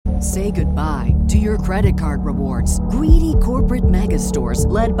Say goodbye to your credit card rewards. Greedy corporate mega stores,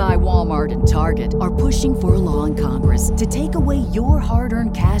 led by Walmart and Target, are pushing for a law in Congress to take away your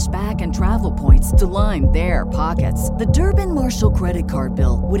hard-earned cash back and travel points to line their pockets. The Durbin-Marshall credit card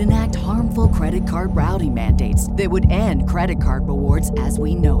bill would enact harmful credit card routing mandates that would end credit card rewards as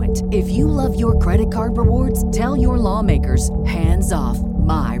we know it. If you love your credit card rewards, tell your lawmakers, hands off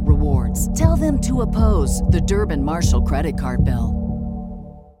my rewards. Tell them to oppose the Durbin-Marshall credit card bill.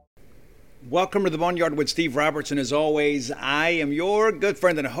 Welcome to the Boneyard with Steve Robertson. As always, I am your good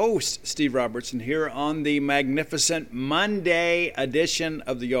friend and host, Steve Robertson, here on the magnificent Monday edition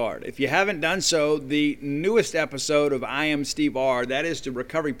of The Yard. If you haven't done so, the newest episode of I Am Steve R, that is the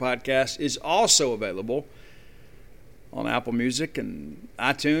Recovery Podcast, is also available on Apple Music and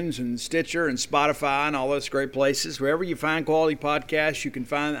iTunes and Stitcher and Spotify and all those great places. Wherever you find quality podcasts, you can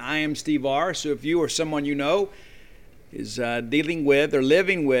find I Am Steve R. So if you or someone you know is dealing with or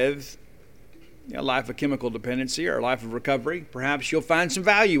living with a life of chemical dependency or a life of recovery, perhaps you'll find some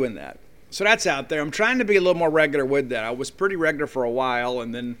value in that. So that's out there. I'm trying to be a little more regular with that. I was pretty regular for a while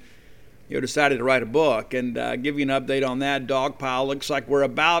and then decided to write a book and give you an update on that. Dogpile looks like we're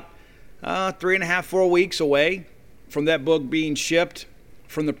about 3.5, 4 weeks away from that book being shipped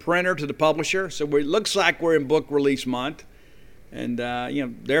from the printer to the publisher. So it looks like we're in book release month. And,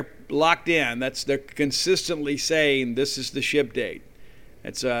 they're locked in. They're consistently saying this is the ship date.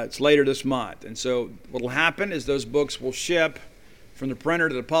 It's later this month. And so what will happen is those books will ship from the printer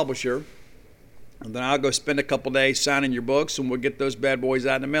to the publisher. And then I'll go spend a couple days signing your books, and we'll get those bad boys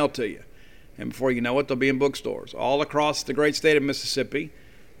out in the mail to you. And before you know it, they'll be in bookstores all across the great state of Mississippi.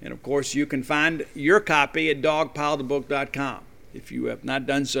 And, of course, you can find your copy at dogpilethebook.com. If you have not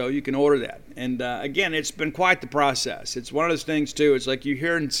done so, you can order that. And, again, it's been quite the process. It's one of those things, too. It's like you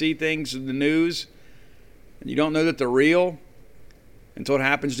hear and see things in the news, and you don't know that they're real until it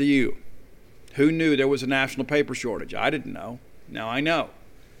happens to you. Who knew there was a national paper shortage? I didn't know. Now I know.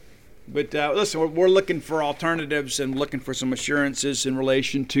 But listen, we're looking for alternatives and looking for some assurances in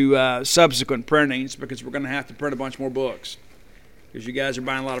relation to subsequent printings, because we're going to have to print a bunch more books because you guys are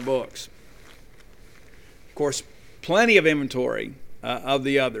buying a lot of books. Of course, plenty of inventory of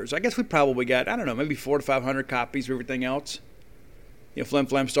the others. I guess we probably got, maybe 400 to 500 copies of everything else. Flim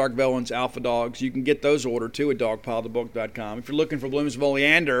Flam, Stark Villains, Alpha Dogs. You can get those ordered too at dogpilethebook.com. If you're looking for Bloomsville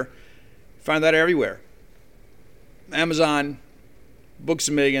Oleander, find that everywhere. Amazon, Books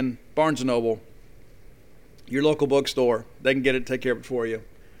A Million, Barnes & Noble, your local bookstore. They can get it, take care of it for you.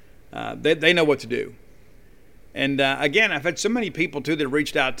 They know what to do. And again, I've had so many people too that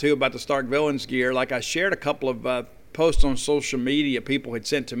reached out too about the Stark Villains gear. Like I shared a couple of posts on social media people had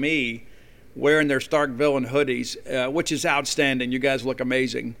sent to me wearing their Stark Villain hoodies, which is outstanding. You guys look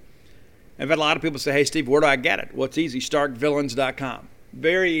amazing. I've had a lot of people say, hey, Steve, where do I get it? Well, it's easy, starkvillains.com.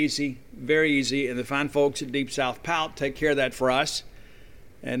 Very easy, very easy. And the fine folks at Deep South Pout take care of that for us.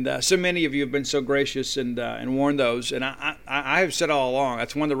 And so many of you have been so gracious and worn those. And I have said all along,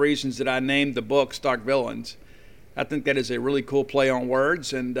 that's one of the reasons that I named the book Stark Villains. I think that is a really cool play on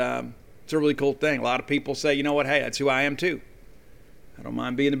words, and it's a really cool thing. A lot of people say, you know what, hey, that's who I am too. I don't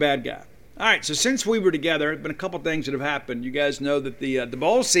mind being the bad guy. All right, so since we were together, there have been a couple things that have happened. You guys know that the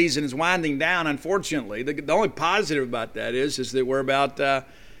bowl season is winding down, unfortunately. The only positive about that is that we're about,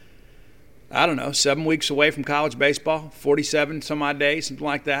 7 weeks away from college baseball, 47 some odd days, something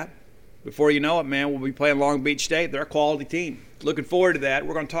like that. Before you know it, man, we'll be playing Long Beach State. They're a quality team. Looking forward to that.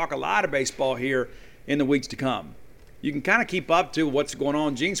 We're going to talk a lot of baseball here in the weeks to come. You can kind of keep up to what's going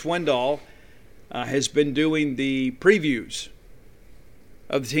on. Gene Swindoll has been doing the previews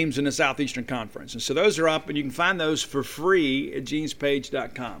of the teams in the Southeastern Conference. And so those are up, and you can find those for free at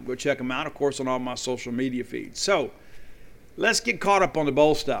genespage.com. Go check them out, of course, on all my social media feeds. So let's get caught up on the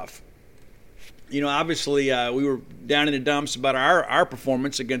bowl stuff. Obviously, we were down in the dumps about our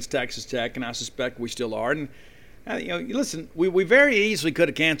performance against Texas Tech, and I suspect we still are. And, listen, we very easily could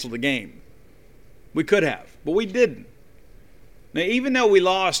have canceled the game. We could have, but we didn't. Now, even though we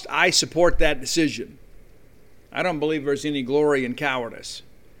lost, I support that decision. I don't believe there's any glory in cowardice.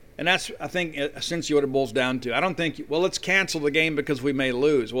 And that's, I think, essentially what it boils down to. I don't think, let's cancel the game because we may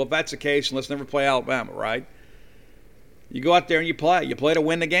lose. Well, if that's the case, let's never play Alabama, right? You go out there and you play. You play to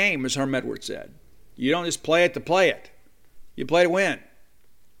win the game, as Herm Edwards said. You don't just play it to play it. You play to win.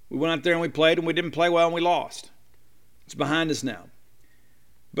 We went out there and we played, and we didn't play well and we lost. It's behind us now.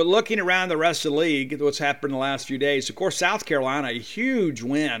 But looking around the rest of the league, what's happened in the last few days, of course, South Carolina, a huge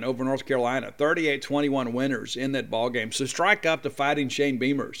win over North Carolina, 38-21 winners in that ballgame. So strike up the Fighting Shane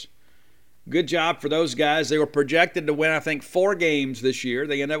Beamers. Good job for those guys. They were projected to win, I think, 4 games this year.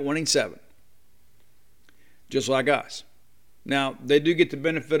 They ended up winning 7, just like us. Now, they do get the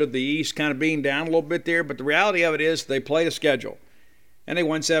benefit of the East kind of being down a little bit there, but the reality of it is they played a schedule, and they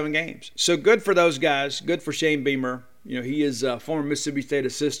won 7 games. So good for those guys. Good for Shane Beamer. He is a former Mississippi State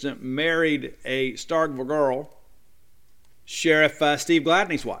assistant, married a Starkville girl, Sheriff Steve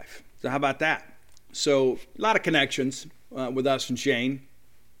Gladney's wife. So how about that? So a lot of connections with us and Shane.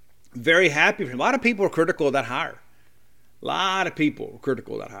 Very happy for him. A lot of people are critical of that hire.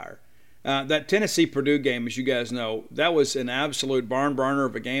 That Tennessee-Purdue game, as you guys know, that was an absolute barn burner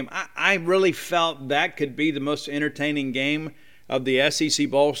of a game. I really felt that could be the most entertaining game of the SEC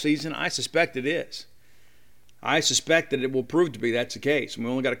bowl season. I suspect it is. I suspect that it will prove to be that's the case. We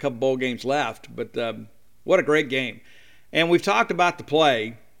only got a couple bowl games left, but what a great game. And we've talked about the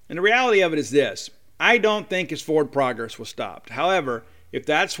play, and the reality of it is this. I don't think his forward progress was stopped. However, if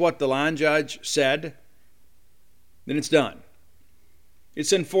that's what the line judge said, then it's done.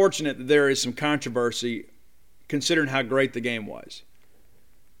 It's unfortunate that there is some controversy considering how great the game was.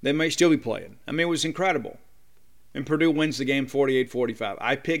 They may still be playing. I mean, it was incredible. And Purdue wins the game 48-45.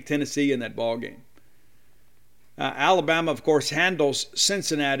 I picked Tennessee in that ball game. Alabama, of course, handles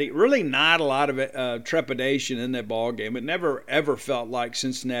Cincinnati. Really not a lot of trepidation in that ball game. It never, ever felt like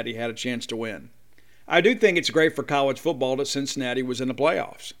Cincinnati had a chance to win. I do think it's great for college football that Cincinnati was in the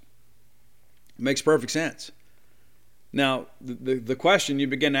playoffs. It makes perfect sense. Now, the question you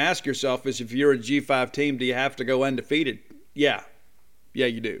begin to ask yourself is, if you're a G5 team, do you have to go undefeated? Yeah,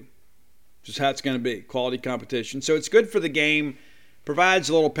 you do. Just how it's going to be, quality competition. So it's good for the game, provides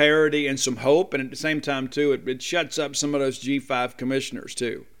a little parity and some hope, and at the same time, too, it shuts up some of those G5 commissioners,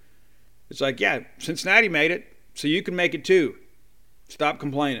 too. It's like, yeah, Cincinnati made it, so you can make it, too. Stop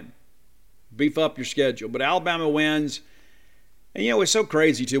complaining. Beef up your schedule. But Alabama wins. And, it's so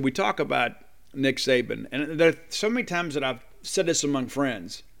crazy, too. We talk about Nick Saban, and there are so many times that I've said this among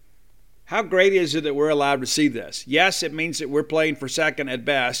friends. How great is it that we're allowed to see this? Yes, it means that we're playing for second at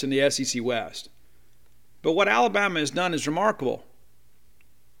best in the SEC West. But what Alabama has done is remarkable.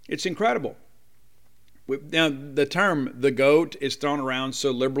 It's incredible. Now, the term the GOAT is thrown around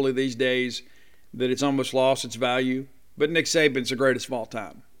so liberally these days that it's almost lost its value. But Nick Saban's the greatest of all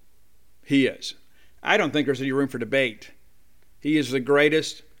time. He is. I don't think there's any room for debate. He is the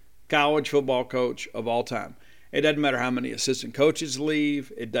greatest college football coach of all time. It doesn't matter how many assistant coaches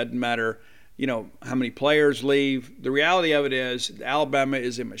leave. It doesn't matter, how many players leave. The reality of it is Alabama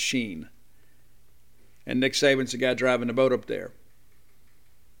is a machine. And Nick Saban's the guy driving the boat up there.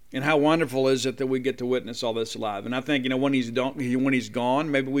 And how wonderful is it that we get to witness all this live? And I think, when he's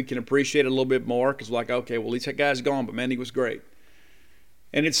gone, maybe we can appreciate it a little bit more because okay, well, at least that guy's gone, but man, he was great.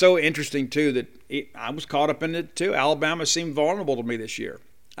 And it's so interesting, too, that I was caught up in it, too. Alabama seemed vulnerable to me this year.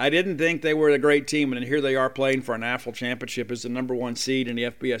 I didn't think they were a great team, and here they are playing for a national championship as the number 1 seed in the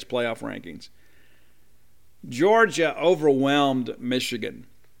FBS playoff rankings. Georgia overwhelmed Michigan.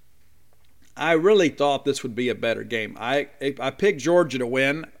 I really thought this would be a better game. I picked Georgia to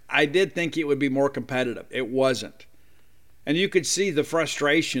win. I did think it would be more competitive. It wasn't. And you could see the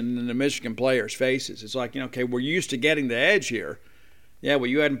frustration in the Michigan players' faces. It's like, okay, we're used to getting the edge here. Yeah, well,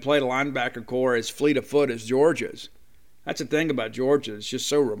 you hadn't played a linebacker core as fleet of foot as Georgia's. That's the thing about Georgia. It's just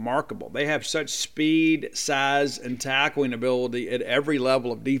so remarkable. They have such speed, size, and tackling ability at every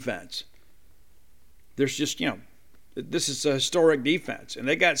level of defense. There's just, this is a historic defense. And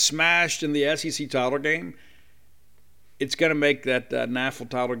they got smashed in the SEC title game. It's going to make that national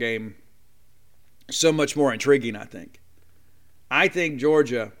title game so much more intriguing, I think. I think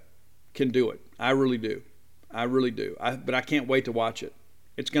Georgia can do it. I really do. But I can't wait to watch it.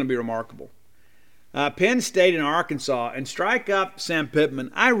 It's going to be remarkable. Penn State and Arkansas, and strike up Sam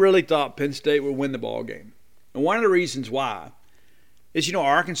Pittman. I really thought Penn State would win the ball game. And one of the reasons why is,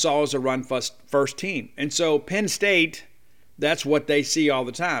 Arkansas is a run-first team. And so Penn State, that's what they see all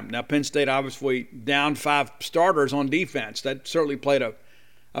the time. Now, Penn State obviously down 5 starters on defense. That certainly played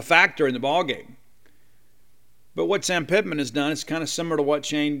a factor in the ball game. But what Sam Pittman has done is kind of similar to what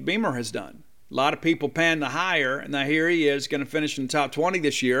Shane Beamer has done. A lot of people panned the hire, and now here he is going to finish in the top 20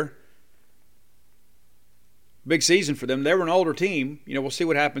 this year. Big season for them. They were an older team. We'll see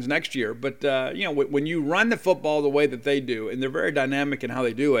what happens next year. But, when you run the football the way that they do, and they're very dynamic in how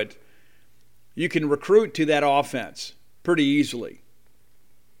they do it, you can recruit to that offense pretty easily.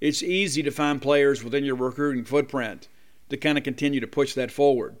 It's easy to find players within your recruiting footprint to kind of continue to push that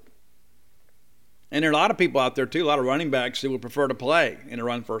forward. And there are a lot of people out there, too, a lot of running backs who would prefer to play in a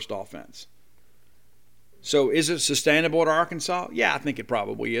run-first offense. So is it sustainable at Arkansas? Yeah, I think it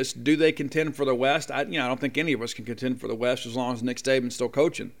probably is. Do they contend for the West? I don't think any of us can contend for the West as long as Nick Saban's still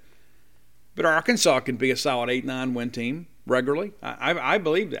coaching. But Arkansas can be a solid 8-9 win team regularly. I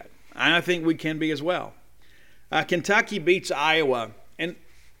believe that. I think we can be as well. Kentucky beats Iowa, and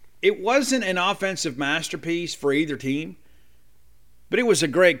it wasn't an offensive masterpiece for either team, but it was a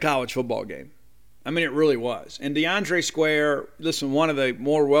great college football game. I mean, it really was. And DeAndre Square, listen, one of the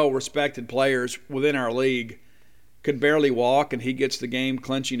more well-respected players within our league, could barely walk, and he gets the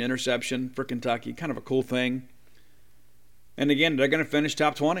game-clinching interception for Kentucky. Kind of a cool thing. And again, they're going to finish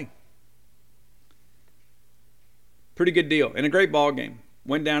top 20. Pretty good deal. And a great ball game.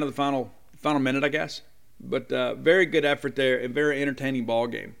 Went down to the final minute, I guess. But very good effort there, and very entertaining ball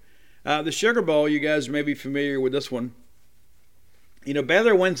game. The Sugar Bowl, you guys may be familiar with this one. You know,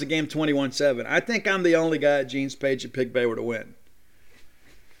 Baylor wins the game 21-7. I think I'm the only guy at Gene's page that picked Baylor to win.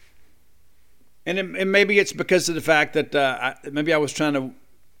 And maybe it's because of the fact that maybe I was trying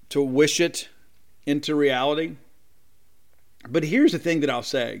to wish it into reality. But here's the thing that I'll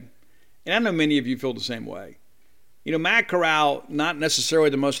say, and I know many of you feel the same way. You know, Matt Corral, not necessarily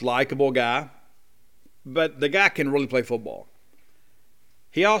the most likable guy, but the guy can really play football.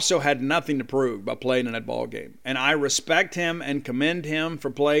 He also had nothing to prove by playing in that ball game. And I respect him and commend him for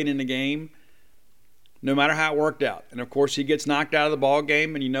playing in the game, no matter how it worked out. And, of course, he gets knocked out of the ball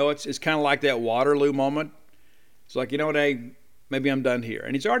game, and, you know, it's kind of like that Waterloo moment. It's like, you know what, hey, maybe I'm done here.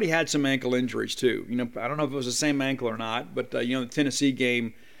 And he's already had some ankle injuries, too. You know, I don't know if it was the same ankle or not, but, you know, the Tennessee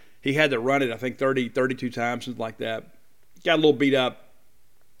game, he had to run it, I think, 32 times, something like that. Got a little beat up.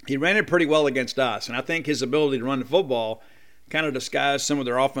 He ran it pretty well against us, and I think his ability to run the football kind of disguised some of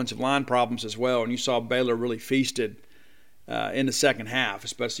their offensive line problems as well, and you saw Baylor really feasted in the second half,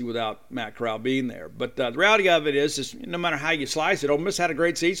 especially without Matt Corral being there. But the reality of it is no matter how you slice it, Ole Miss had a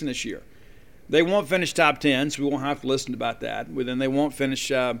great season this year. They won't finish top 10, so we won't have to listen about that. Then they won't finish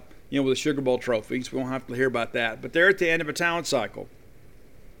with a Sugar Bowl trophy, so we won't have to hear about that. But they're at the end of a talent cycle.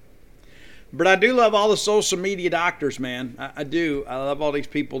 But I do love all the social media doctors, man. I do. I love all these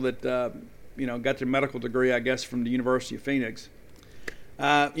people that got their medical degree, I guess, from the University of Phoenix.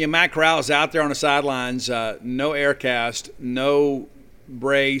 Matt Corral is out there on the sidelines, no air cast, no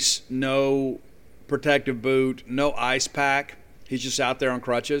brace, no protective boot, no ice pack. He's just out there on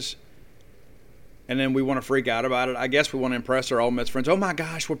crutches. And then we want to freak out about it. I guess we want to impress our Ole Miss friends. Oh, my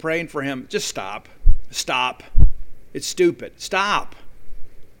gosh, we're praying for him. Just stop. Stop. It's stupid. Stop.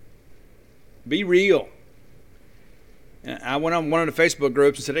 Be real. And I went on one of the Facebook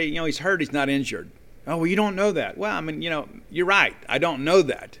groups and said, hey, he's hurt, he's not injured. Oh, well, you don't know that. Well, I mean, you're right. I don't know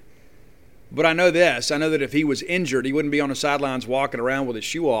that. But I know this. I know that if he was injured, he wouldn't be on the sidelines walking around with his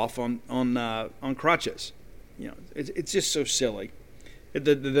shoe off on crutches. It's just so silly.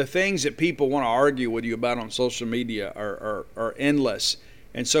 The things that people want to argue with you about on social media are endless,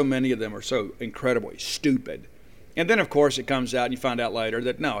 and so many of them are so incredibly stupid. And then, of course, it comes out and you find out later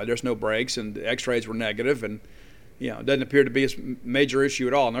that, no, there's no breaks and the x-rays were negative and, it doesn't appear to be a major issue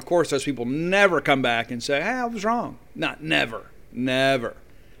at all. And, of course, those people never come back and say, hey, I was wrong. Never.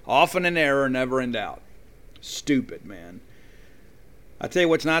 Often in error, never in doubt. Stupid, man. I tell you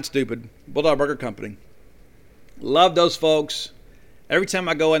what's not stupid, Bulldog Burger Company. Love those folks. Every time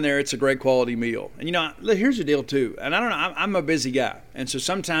I go in there, it's a great quality meal. And, here's the deal, too. And I don't know, I'm a busy guy. And so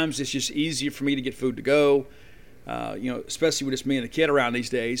sometimes it's just easier for me to get food to go. Especially with just me and the kid around these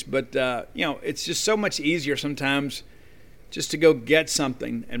days. But, it's just so much easier sometimes just to go get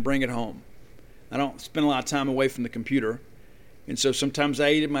something and bring it home. I don't spend a lot of time away from the computer. And so sometimes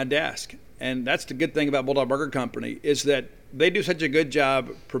I eat at my desk. And that's the good thing about Bulldog Burger Company is that they do such a good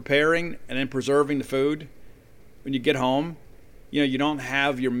job preparing and then preserving the food when you get home. You don't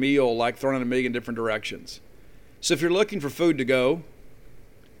have your meal like thrown in a million different directions. So if you're looking for food to go,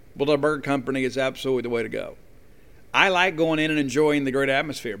 Bulldog Burger Company is absolutely the way to go. I like going in and enjoying the great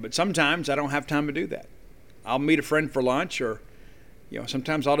atmosphere, but sometimes I don't have time to do that. I'll meet a friend for lunch or,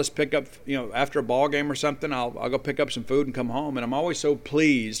 sometimes I'll just pick up, after a ball game or something, I'll go pick up some food and come home. And I'm always so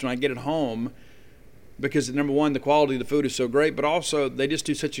pleased when I get it home because, number one, the quality of the food is so great, but also they just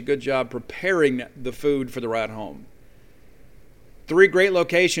do such a good job preparing the food for the ride home. 3 great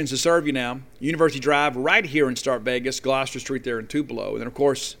locations to serve you now. University Drive right here in Start Vegas, Gloucester Street there in Tupelo. And then, of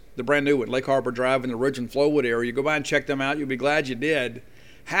course, the brand new one, Lake Harbor Drive in the Ridge and Flowwood area. You go by and check them out. You'll be glad you did.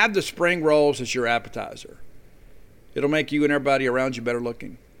 Have the spring rolls as your appetizer. It'll make you and everybody around you better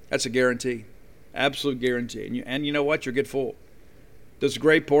looking. That's a guarantee. Absolute guarantee. And you know what? You'll get full. Those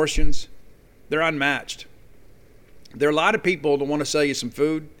great portions, they're unmatched. There are a lot of people that want to sell you some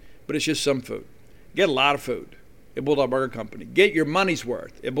food, but it's just some food. Get a lot of food at Bulldog Burger Company. Get your money's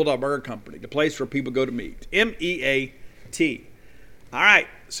worth at Bulldog Burger Company, the place where people go to meet. MEAT. All right,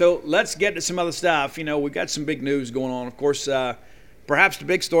 so let's get to some other stuff. We've got some big news going on. Of course, perhaps the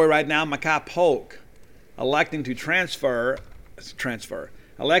big story right now, Makai Polk electing to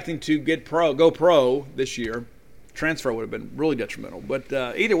electing to go pro this year transfer would have been really detrimental. But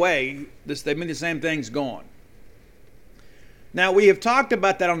either way, they mean the same thing's gone. Now, we have talked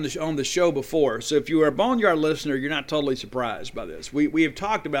about that on the show before, so if you are a Boneyard listener, you're not totally surprised by this. We have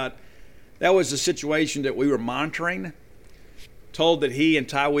talked about that was a situation that we were monitoring, told that he and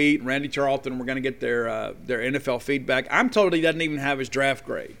Tywee and Randy Charlton were going to get their NFL feedback. I'm told he doesn't even have his draft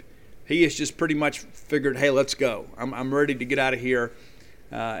grade. He has just pretty much figured, hey, let's go. I'm ready to get out of here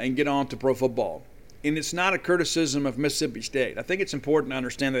and get on to pro football. And it's not a criticism of Mississippi State. I think it's important to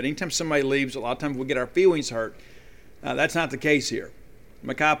understand that anytime somebody leaves, a lot of times we get our feelings hurt. That's not the case here.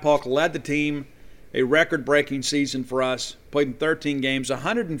 Makai Polk led the team, a record-breaking season for us, played in 13 games,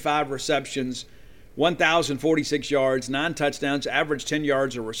 105 receptions, 1,046 yards, 9 touchdowns, averaged 10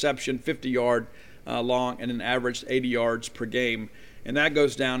 yards a reception, 50-yard long, and an averaged 80 yards per game. And that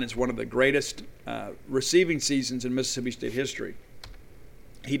goes down as one of the greatest receiving seasons in Mississippi State history.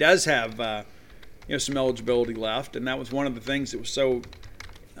 He does have some eligibility left, and that was one of the things that was so,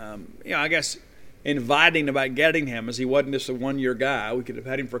 I guess, inviting about getting him, as he wasn't just a one-year guy. We could have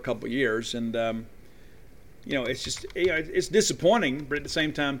had him for a couple of years, and it's just it's disappointing, but at the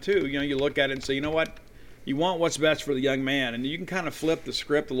same time too, you look at it and say, you know what, you want what's best for the young man, and you can kind of flip the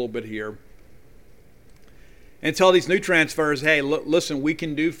script a little bit here and tell these new transfers, hey, listen, we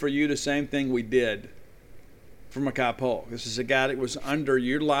can do for you the same thing we did for Makai Polk. This is a guy that was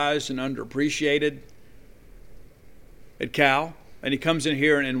underutilized and underappreciated at Cal, and he comes in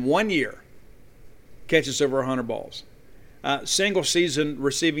here and in 1 year catches over 100 balls. Single season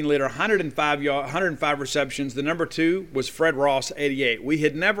receiving leader, 105 receptions. The number 2 was Fred Ross, 88. We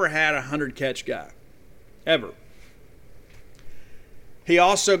had never had a 100-catch guy, ever. He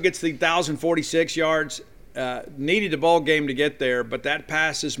also gets the 1,046 yards. Needed a ball game to get there, but that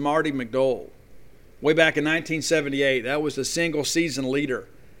passes Marty McDowell. Way back in 1978, that was the single season leader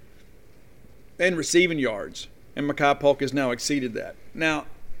in receiving yards, and Makai Polk has now exceeded that. Now,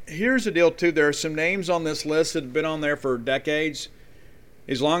 here's the deal, too. There are some names on this list that have been on there for decades.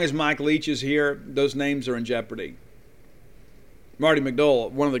 As long as Mike Leach is here, those names are in jeopardy. Marty McDowell,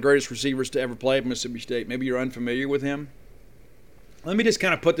 one of the greatest receivers to ever play at Mississippi State. Maybe you're unfamiliar with him. Let me just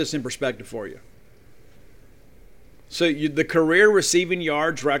kind of put this in perspective for you. So the career receiving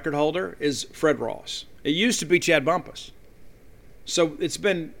yards record holder is Fred Ross. It used to be Chad Bumpus. So it's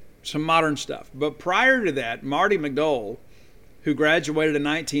been some modern stuff. But prior to that, Marty McDowell, who graduated in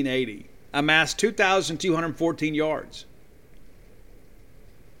 1980, amassed 2,214 yards.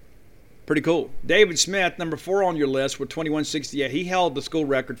 Pretty cool. David Smith, number 4 on your list with 2,168. He held the school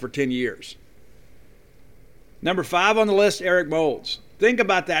record for 10 years. Number 5 on the list, Eric Moulds. Think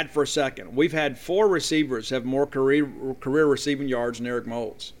about that for a second. We've had 4 receivers have more career receiving yards than Eric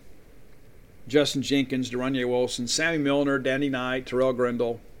Moulds. Justin Jenkins, De'Runnya Wilson, Sammy Milner, Danny Knight, Terrell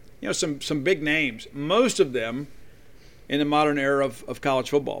Grindle. Some big names. Most of them in the modern era of college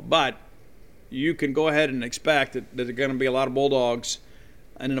football. But you can go ahead and expect that there are going to be a lot of Bulldogs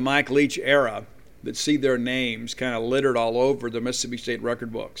in the Mike Leach era that see their names kind of littered all over the Mississippi State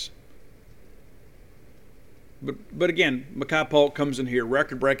record books. But again, Makai Polk comes in here,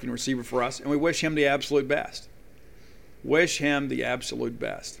 record-breaking receiver for us, and we wish him the absolute best. Wish him the absolute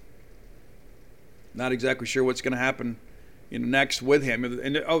best. Not exactly sure what's going to happen next with him.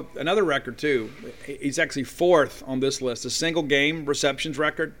 And another record too. He's actually 4th on this list. A single game receptions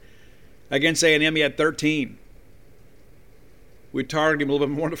record against A&M. He had 13. We targeted him a little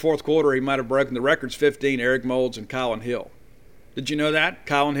bit more in the 4th quarter. He might have broken the records. 15. Eric Moulds and Colin Hill. Did you know that?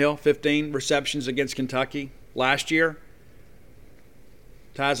 Colin Hill, 15 receptions against Kentucky last year.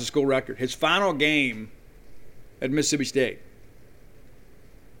 Ties the school record. His final game at Mississippi State,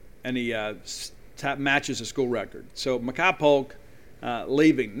 and he matches the school record. So Makai Polk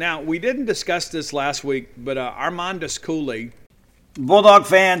leaving. Now, we didn't discuss this last week, but Armandus Cooley. Bulldog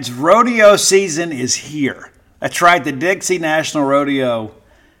fans, rodeo season is here. That's right, the Dixie National Rodeo.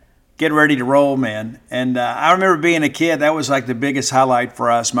 Get ready to roll, man. And I remember being a kid, that was like the biggest highlight for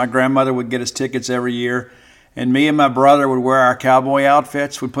us. My grandmother would get us tickets every year, and me and my brother would wear our cowboy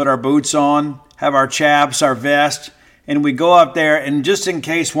outfits. We'd put our boots on, have our chaps, our vest, and we'd go up there, and just in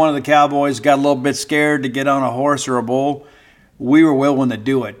case one of the cowboys got a little bit scared to get on a horse or a bull, we were willing to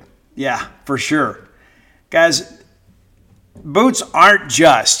do it. Yeah, for sure. Guys, boots aren't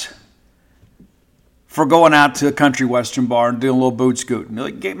just for going out to a country western bar and doing a little boot scooting.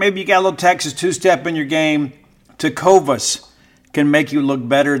 Maybe you got a little Texas two-step in your game. Tecovas can make you look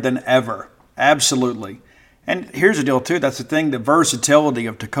better than ever. Absolutely. And here's the deal, too. That's the thing, the versatility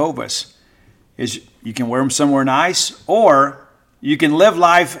of Tecovas is you can wear them somewhere nice, or you can live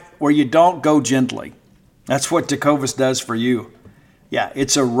life where you don't go gently. That's what Tecovas does for you. Yeah,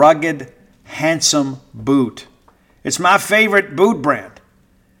 it's a rugged, handsome boot. It's my favorite boot brand,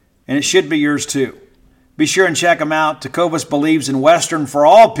 and it should be yours too. Be sure and check them out. Tecovas believes in Western for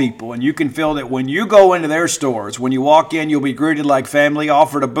all people, and you can feel that when you go into their stores. When you walk in, you'll be greeted like family,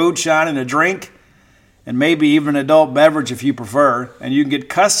 offered a boot shine and a drink, and maybe even an adult beverage if you prefer, and you can get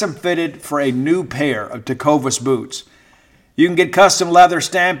custom fitted for a new pair of Tecovas boots. You can get custom leather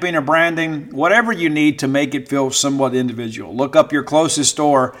stamping or branding, whatever you need to make it feel somewhat individual. Look up your closest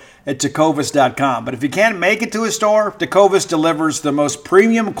store at tecovas.com. But if you can't make it to a store, Tecovas delivers the most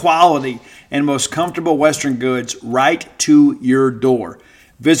premium quality and most comfortable Western goods right to your door.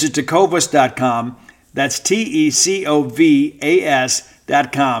 Visit tecovas.com. That's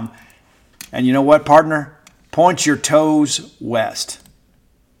TECOVAS.com. And you know what, partner? Point your toes west.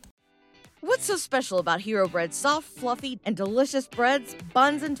 What's so special about Hero Bread's soft, fluffy, and delicious breads,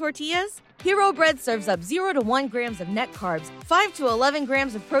 buns, and tortillas? Hero Bread serves up 0 to 1 grams of net carbs, 5 to 11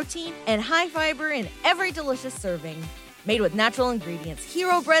 grams of protein, and high fiber in every delicious serving. Made with natural ingredients,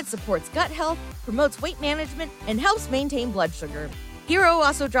 Hero Bread supports gut health, promotes weight management, and helps maintain blood sugar. Hero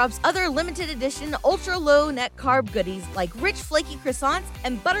also drops other limited edition ultra-low net carb goodies like rich flaky croissants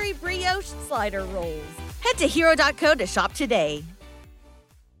and buttery brioche slider rolls. Head to hero.co to shop today.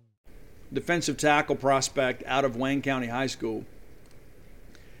 Defensive tackle prospect out of Wayne County High School,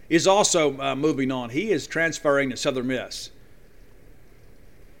 is also moving on. He is transferring to Southern Miss.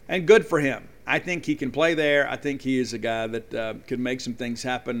 And good for him. I think he can play there. I think he is a guy that could make some things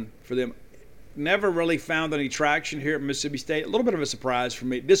happen for them. Never really found any traction here at Mississippi State. A little bit of a surprise for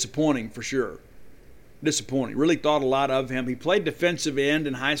me. Disappointing for sure. Disappointing. Really thought a lot of him. He played defensive end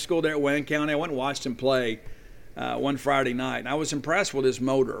in high school there at Wayne County. I went and watched him play one Friday night. And I was impressed with his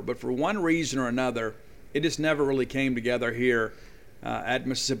motor, but for one reason or another, it just never really came together here at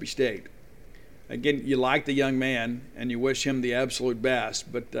Mississippi State. Again, you like the young man and you wish him the absolute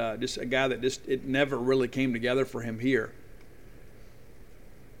best, but just a guy that it never really came together for him here.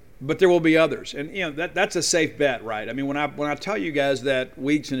 But there will be others, and that's a safe bet, right? I mean, when I tell you guys that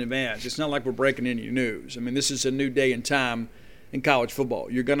weeks in advance, it's not like we're breaking any news. I mean, this is a new day and time in college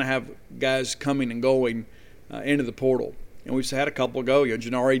football. You're going to have guys coming and going into the portal. And we've had a couple go.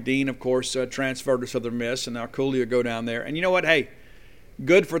 Janari Dean, of course, transferred to Southern Miss, and now Cooley will go down there. And you know what? Hey,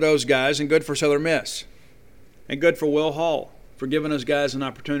 good for those guys and good for Southern Miss. And good for Will Hall for giving those guys an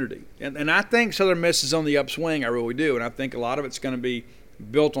opportunity. And I think Southern Miss is on the upswing. I really do. And I think a lot of it's going to be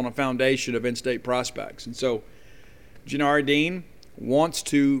built on a foundation of in-state prospects. And so Janari Dean wants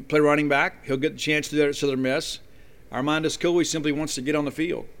to play running back. He'll get the chance to do that at Southern Miss. Armandus Cooley simply wants to get on the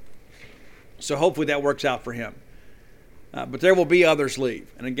field. So hopefully that works out for him. But there will be others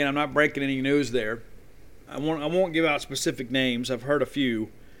leave. And again, I'm not breaking any news there. I won't give out specific names. I've heard a few.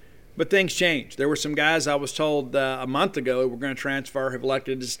 But things change. There were some guys I was told a month ago were going to transfer have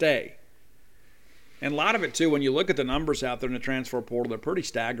elected to stay. And a lot of it, too, when you look at the numbers out there in the transfer portal, they're pretty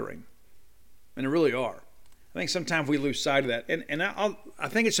staggering. And they really are. I think sometimes we lose sight of that. And I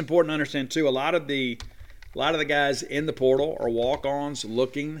think it's important to understand, too, a lot of the guys in the portal are walk-ons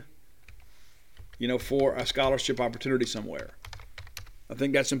looking for a scholarship opportunity somewhere. I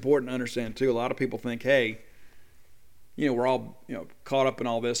think that's important to understand, too. A lot of people think, hey, we're all caught up in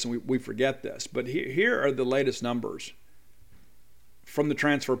all this and we forget this. But here are the latest numbers from the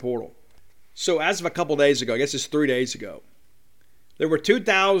transfer portal. So as of a couple days ago, I guess it's 3 days ago, there were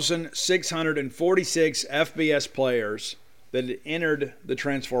 2,646 FBS players that had entered the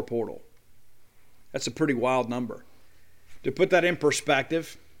transfer portal. That's a pretty wild number. To put that in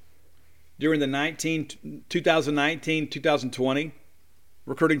perspective, during the 2019-2020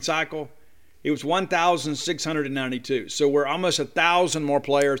 recruiting cycle, it was 1,692. So we're almost 1,000 more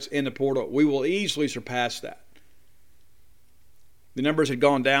players in the portal. We will easily surpass that. The numbers had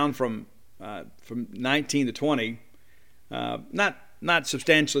gone down from 19 to 20. Not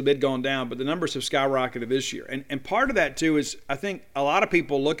substantially, they'd gone down, but the numbers have skyrocketed this year. And part of that, too, is I think a lot of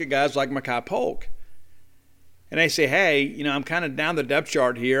people look at guys like Makai Polk, and they say, hey, I'm kind of down the depth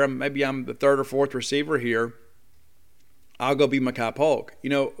chart here. Maybe I'm the third or fourth receiver here. I'll go be Makai Polk.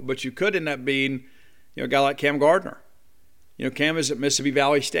 But you could end up being, a guy like Cam Gardner. Cam is at Mississippi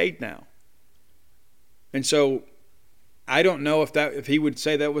Valley State now. And so I don't know if he would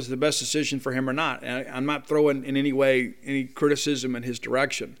say that was the best decision for him or not. And I'm not throwing in any way any criticism in his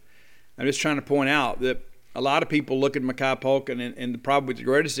direction. I'm just trying to point out that a lot of people look at Makai Polk, and probably the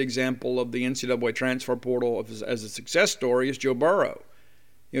greatest example of the NCAA transfer portal as a success story is Joe Burrow.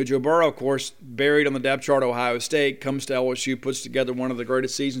 Joe Burrow, of course, buried on the depth chart at Ohio State, comes to LSU, puts together one of the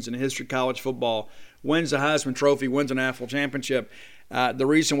greatest seasons in the history of college football, wins the Heisman Trophy, wins a national championship. The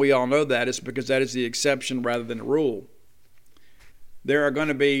reason we all know that is because that is the exception rather than the rule. There are going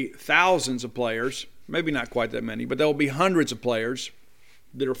to be thousands of players, maybe not quite that many, but there will be hundreds of players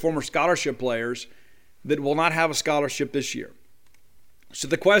that are former scholarship players that will not have a scholarship this year. So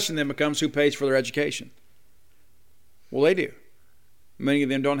the question then becomes, who pays for their education? Well, they do. Many of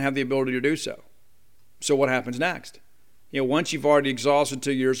them don't have the ability to do so. So what happens next? Once you've already exhausted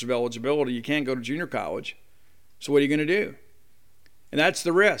 2 years of eligibility, you can't go to junior college. So what are you going to do? And that's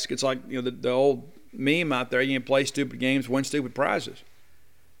the risk. It's like the old meme out there, you can play stupid games, win stupid prizes.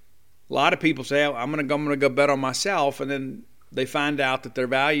 A lot of people say, I'm going to go bet on myself, and then they find out that their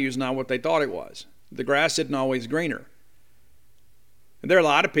value is not what they thought it was. The grass isn't always greener. And there are a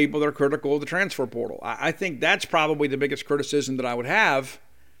lot of people that are critical of the transfer portal. I think that's probably the biggest criticism that I would have,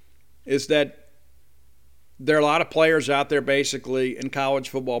 is that there are a lot of players out there basically in college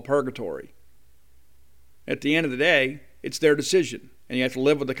football purgatory. At the end of the day, it's their decision, and you have to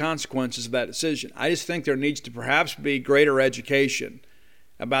live with the consequences of that decision. I just think there needs to perhaps be greater education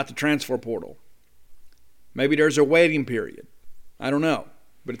about the transfer portal. Maybe there's a waiting period. I don't know.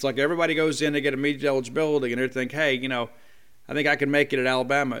 But it's like everybody goes in, they get immediate eligibility, and they think, hey, I think I can make it at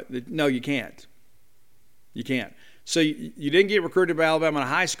Alabama. No, you can't. You can't. So you didn't get recruited by Alabama in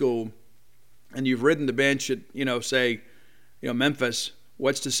high school, and you've ridden the bench at, Memphis.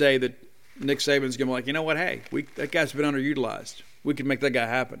 What's to say that Nick Saban's going to be like, you know what, hey, that guy's been underutilized. We can make that guy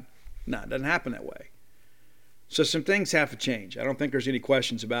happen. No, it doesn't happen that way. So some things have to change. I don't think there's any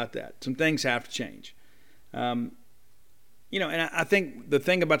questions about that. Some things have to change. And I think the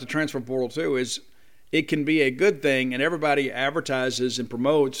thing about the transfer portal, too, is it can be a good thing, and everybody advertises and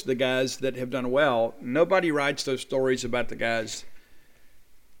promotes the guys that have done well. Nobody writes those stories about the guys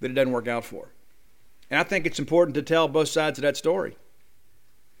that it doesn't work out for. And I think it's important to tell both sides of that story,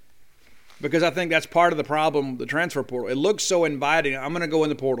 because I think that's part of the problem with the transfer portal. It looks so inviting. I'm going to go in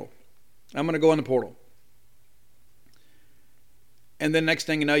the portal. I'm going to go in the portal. And then next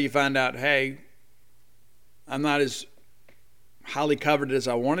thing you know, you find out, hey, I'm not as highly coveted as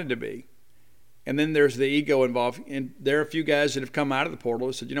I wanted to be. And then there's the ego involved. And there are a few guys that have come out of the portal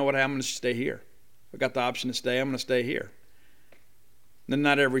and said, you know what, I'm going to stay here. I've got the option to stay. I'm going to stay here. And then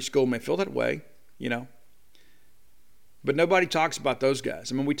not every school may feel that way, But nobody talks about those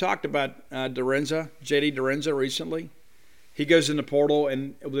guys. I mean, we talked about J.D. Dorenza recently. He goes in the portal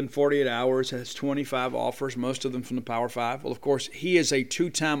and within 48 hours has 25 offers, most of them from the Power 5. Well, of course, he is a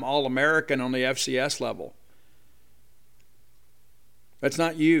 2-time All-American on the FCS level. That's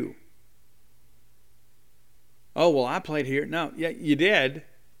not you. Oh, well, I played here. No, yeah, you did.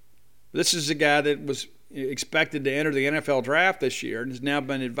 This is a guy that was expected to enter the NFL draft this year and has now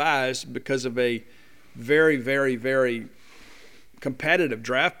been advised, because of a very, very, very competitive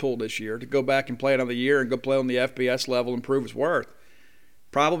draft pool this year, to go back and play another year and go play on the FBS level and prove his worth.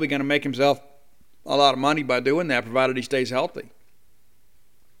 Probably going to make himself a lot of money by doing that, provided he stays healthy.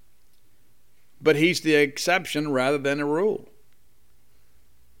 But he's the exception rather than the rule.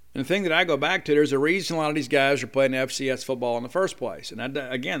 And the thing that I go back to, there's a reason a lot of these guys are playing FCS football in the first place. And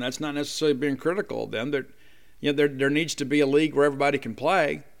again, that's not necessarily being critical of them. There needs to be a league where everybody can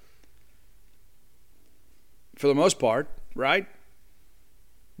play, for the most part, right?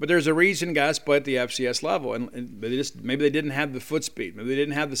 But there's a reason guys play at the FCS level, and maybe they didn't have the foot speed, maybe they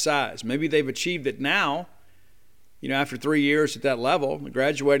didn't have the size, maybe they've achieved it now. After 3 years at that level,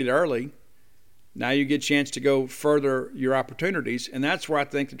 graduated early. Now you get a chance to go further your opportunities, and that's where I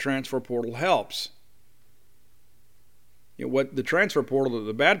think the transfer portal helps. What the transfer portal,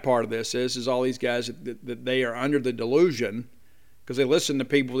 the bad part of this is all these guys that they are under the delusion, because they listen to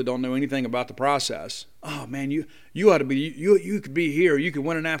people that don't know anything about the process. Oh man, you ought to be, you could be here, you could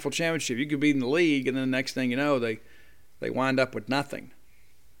win a national championship, you could be in the league, and then the next thing you know, they wind up with nothing,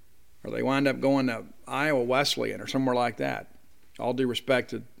 or they wind up going to Iowa Wesleyan or somewhere like that. All due respect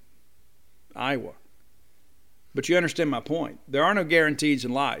to Iowa. But you understand my point. There are no guarantees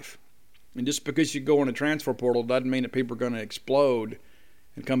in life. And just because you go in a transfer portal doesn't mean that people are going to explode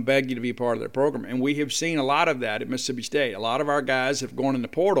and come beg you to be a part of their program. And we have seen a lot of that at Mississippi State. A lot of our guys have gone in the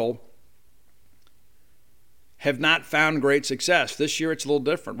portal, have not found great success. This year it's a little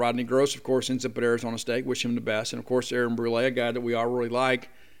different. Rodney Gross, of course, ends up at Arizona State. Wish him the best. And, of course, Aaron Brule, a guy that we all really like,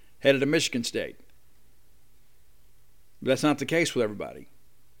 headed to Michigan State. But that's not the case with everybody.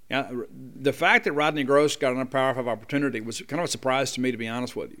 Now, the fact that Rodney Gross got another Power 5 opportunity was kind of a surprise to me, to be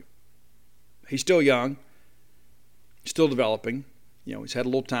honest with you. He's still young, still developing. He's had a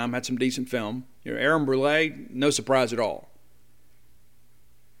little time, had some decent film. Aaron Brule, no surprise at all.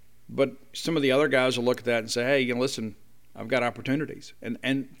 But some of the other guys will look at that and say, hey, listen, I've got opportunities.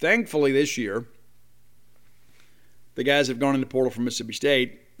 And thankfully this year, the guys have gone in the portal from Mississippi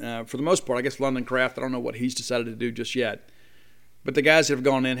State. For the most part, I guess London Kraft, I don't know what he's decided to do just yet. But the guys that have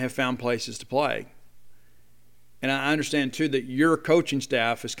gone in have found places to play. And I understand, too, that your coaching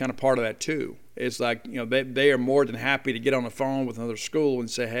staff is kind of part of that, too. It's like, they are more than happy to get on the phone with another school and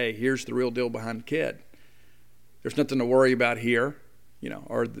say, hey, here's the real deal behind the kid. There's nothing to worry about here,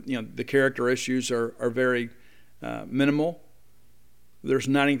 or, the character issues are very minimal. There's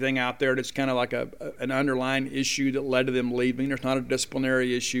not anything out there that's kind of like an underlying issue that led to them leaving. There's not a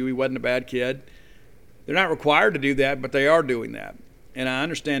disciplinary issue. He wasn't a bad kid. They're not required to do that, but they are doing that. And I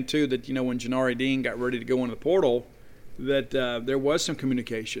understand, too, that, when Janari Dean got ready to go into the portal, that there was some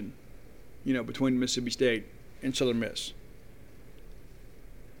communication, between Mississippi State and Southern Miss.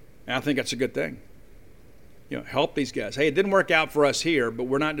 And I think that's a good thing. Help these guys. Hey, it didn't work out for us here, but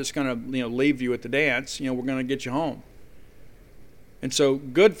we're not just going to, leave you at the dance. We're going to get you home. And so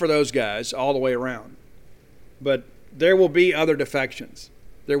good for those guys all the way around. But there will be other defections.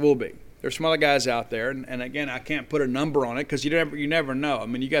 There will be. There's some other guys out there, and again, I can't put a number on it because you never know. I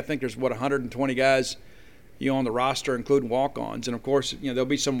mean, you got to think there's 120 guys, on the roster, including walk-ons, and of course, there'll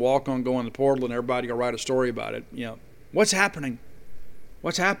be some walk-on going to the portal, and everybody will write a story about it. What's happening?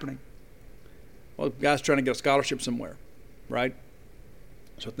 What's happening? Well, the guy's trying to get a scholarship somewhere, right?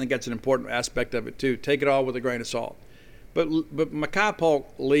 So I think that's an important aspect of it too. Take it all with a grain of salt. But Makai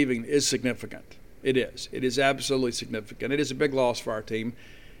Polk leaving is significant. It is. It is absolutely significant. It is a big loss for our team.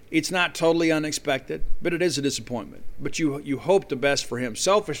 It's not totally unexpected, but it is a disappointment. But you hope the best for him.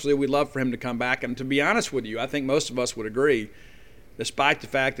 Selfishly, we'd love for him to come back. And to be honest with you, I think most of us would agree, despite the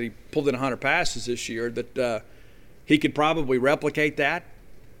fact that he pulled in 100 passes this year, that he could probably replicate that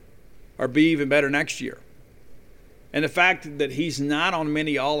or be even better next year. And the fact that he's not on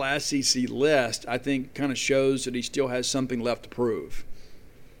many All-SEC lists, I think, kind of shows that he still has something left to prove.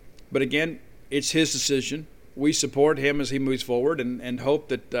 But again, it's his decision. We support him as he moves forward and hope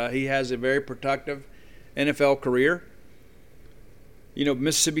that he has a very productive NFL career.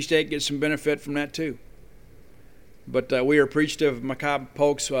 Mississippi State gets some benefit from that too. But we are appreciative of Makai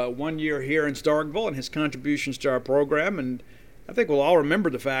Polk's 1 year here in Starkville and his contributions to our program. And I think we'll all remember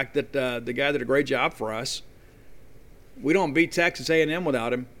the fact that the guy did a great job for us. We don't beat Texas A&M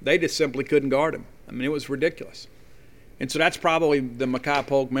without him. They just simply couldn't guard him. I mean, it was ridiculous. And so that's probably the Makai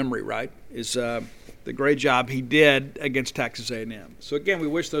Polk memory, right, is the great job he did against Texas A&M. So, again, we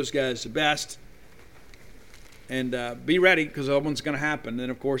wish those guys the best. And be ready because that one's going to happen. And,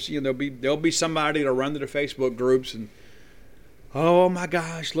 of course, there'll be somebody that'll run to the Facebook groups and, oh, my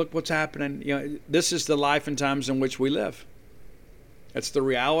gosh, look what's happening. This is the life and times in which we live. That's the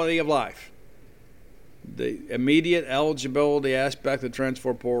reality of life. The immediate eligibility aspect of the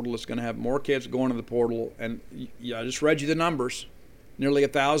transfer portal is going to have more kids going to the portal. And I just read you the numbers. Nearly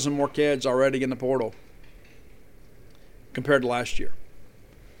 1,000 more kids already in the portal compared to last year.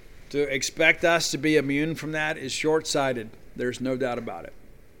 To expect us to be immune from that is short-sighted. There's no doubt about it.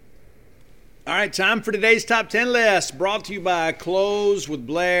 All right, time for today's Top 10 list, brought to you by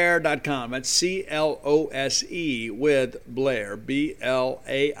closewithblair.com. That's C-L-O-S-E with Blair,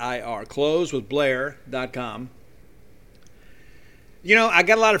 B-L-A-I-R, closewithblair.com. I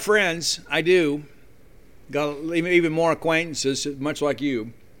got a lot of friends. I do. Got even more acquaintances, much like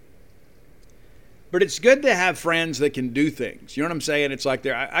you. But it's good to have friends that can do things. You know what I'm saying? It's like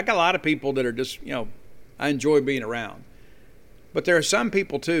I got a lot of people that are just, I enjoy being around. But there are some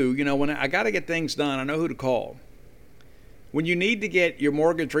people, too, when I got to get things done, I know who to call. When you need to get your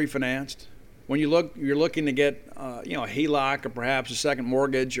mortgage refinanced, when you're looking to get, a HELOC or perhaps a second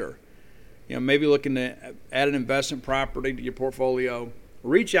mortgage or, maybe looking to add an investment property to your portfolio,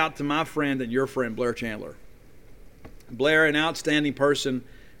 reach out to my friend and your friend, Blair Chandler. Blair, an outstanding person,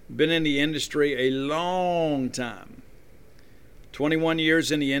 been in the industry a long time. 21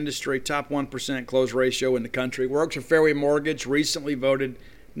 years in the industry, top 1% close ratio in the country. Works for Fairway Mortgage, recently voted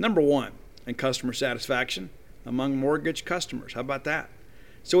number 1 in customer satisfaction among mortgage customers. How about that?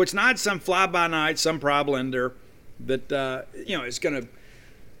 So it's not some fly-by-night, some problem lender that, is going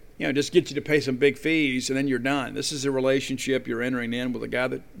to, just get you to pay some big fees and then you're done. This is a relationship you're entering in with a guy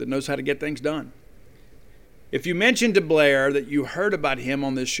that knows how to get things done. If you mention to Blair that you heard about him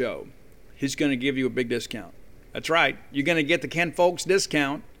on this show, he's going to give you a big discount. That's right. You're going to get the Ken Folks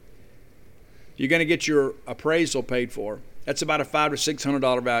discount. You're going to get your appraisal paid for. That's about a $500 to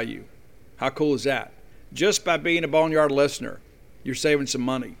 $600 value. How cool is that? Just by being a Boneyard listener, you're saving some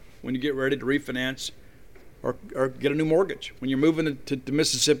money when you get ready to refinance or get a new mortgage. When you're moving to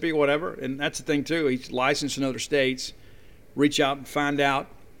Mississippi or whatever, and that's the thing too, he's licensed in other states. Reach out and find out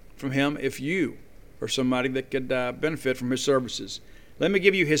from him if you are somebody that could benefit from his services. Let me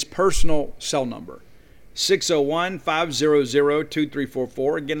give you his personal cell number.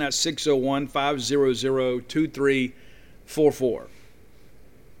 601-500-2344. Again, that's 601-500-2344.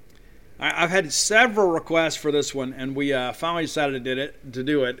 I've had several requests for this one, and we finally decided to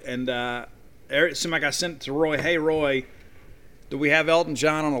do it. And it seemed like I sent it to Roy. Hey, Roy, do we have Elton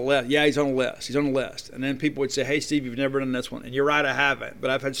John on the list? Yeah, he's on the list. He's on the list. And then people would say, hey, Steve, you've never done this one. And you're right, I haven't. But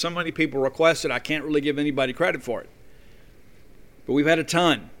I've had so many people request it, I can't really give anybody credit for it. But we've had a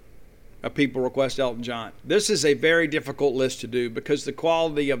ton of people request Elton John. This is a very difficult list to do because the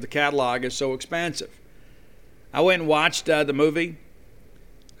quality of the catalog is so expansive. I went and watched the movie.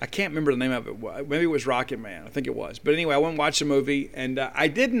 I can't remember the name of it. Maybe it was Rocket Man. I think it was. But anyway, I went and watched the movie, and I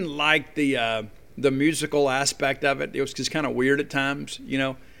didn't like the musical aspect of it. It was just kind of weird at times, you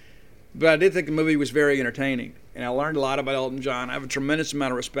know. But I did think the movie was very entertaining, and I learned a lot about Elton John. I have a tremendous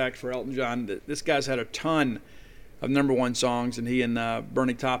amount of respect for Elton John. This guy's had a ton of number one songs, and he and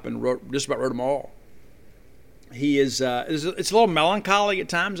Bernie Taupin just about wrote them all. He is it's a little melancholy at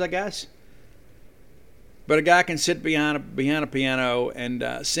times, I guess. But a guy can sit behind a piano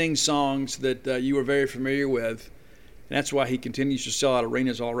and sing songs that you are very familiar with, and that's why he continues to sell out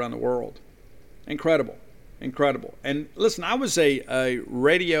arenas all around the world. Incredible. And listen, I was a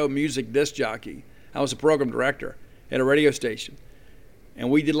radio music disc jockey. I was a program director at a radio station, and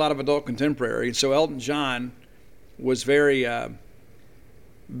we did a lot of adult contemporary. And so Elton John was very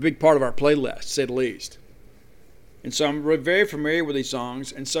big part of our playlist, to say the least. And so I'm very familiar with these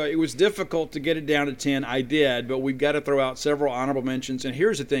songs, and so it was difficult to get it down to 10. I did, but we've got to throw out several honorable mentions. And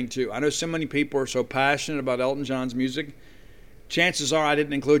here's the thing, too. I know so many people are so passionate about Elton John's music. Chances are I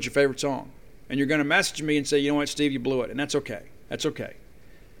didn't include your favorite song. And you're going to message me and say, you know what, Steve, you blew it. And that's okay. That's okay.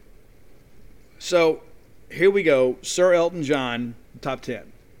 So here we go. Sir Elton John, top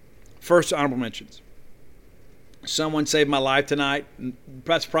 10. First honorable mentions. Someone Saved My Life Tonight.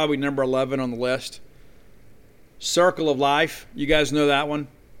 That's probably number 11 on the list. Circle of Life, you guys know that one.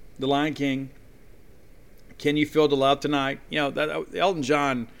 The Lion King. Can You Feel the Love Tonight? You know, that Elton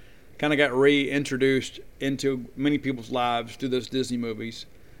John kind of got reintroduced into many people's lives through those Disney movies.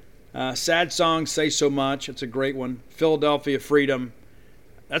 Sad Song, Say So Much. It's a great one. Philadelphia Freedom.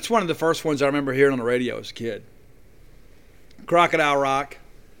 That's one of the first ones I remember hearing on the radio as a kid. Crocodile Rock.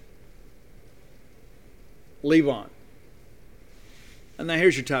 Leave On. And now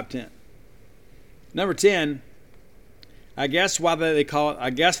here's your top 10. Number 10. I guess that's why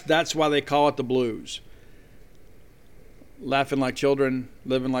they call it the blues. Laughing Like Children,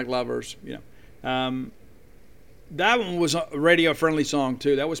 Living Like Lovers, you know. That one was a radio-friendly song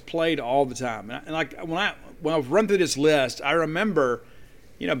too. That was played all the time. And like when I run through this list, I remember,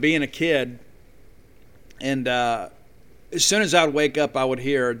 you know, being a kid, and as soon as I would wake up, I would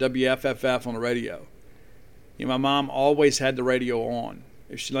hear WFFF on the radio. You know, my mom always had the radio on,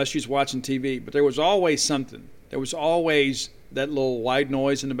 unless she was watching TV. But there was always something. There was always that little white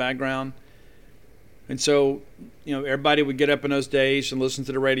noise in the background. And so, you know, everybody would get up in those days and listen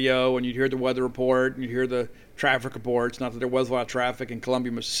to the radio, and you'd hear the weather report, and you'd hear the traffic reports. Not that there was a lot of traffic in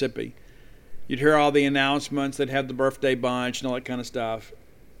Columbia, Mississippi. You'd hear all the announcements. They'd have the birthday bunch and all that kind of stuff.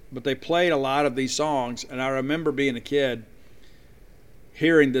 But they played a lot of these songs, and I remember being a kid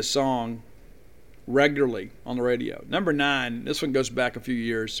hearing this song regularly on the radio. Number 9, this one goes back a few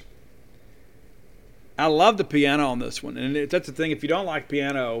years. I love the piano on this one. And that's the thing. If you don't like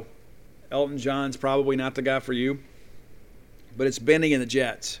piano, Elton John's probably not the guy for you. But it's Benny and the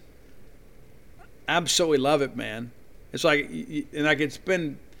Jets. Absolutely love it, man. It's like, and like it's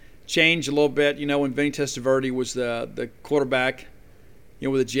been changed a little bit. You know, when Vinny Testaverde was the quarterback, you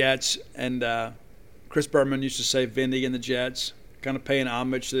know, with the Jets, and Chris Berman used to say Vinny and the Jets, kind of paying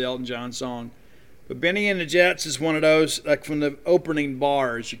homage to the Elton John song. But Benny and the Jets is one of those, like from the opening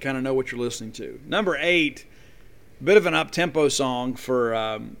bars, you kind of know what you're listening to. Number 8, a bit of an up-tempo song for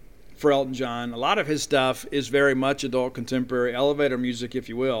Elton John. A lot of his stuff is very much adult contemporary, elevator music, if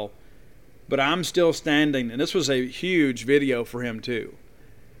you will. But I'm Still Standing, and this was a huge video for him too.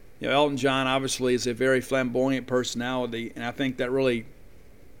 You know, Elton John obviously is a very flamboyant personality, and I think that really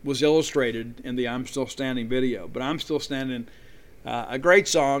was illustrated in the I'm Still Standing video. But I'm Still Standing, a great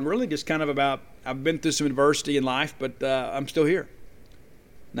song, really just kind of about, I've been through some adversity in life, but I'm still here.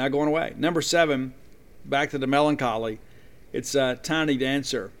 Not going away. Number 7, back to the melancholy. It's Tiny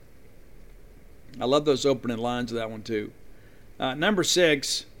Dancer. I love those opening lines of that one too. Number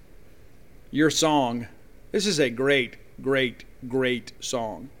 6, Your Song. This is a great, great, great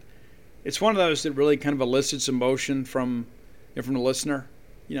song. It's one of those that really kind of elicits emotion from the listener.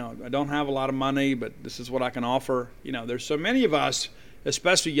 You know, I don't have a lot of money, but this is what I can offer. You know, there's so many of us,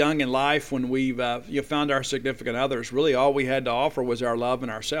 especially young in life, when we've found our significant others, really all we had to offer was our love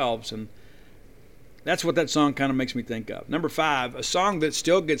and ourselves. And that's what that song kind of makes me think of. Number 5, a song that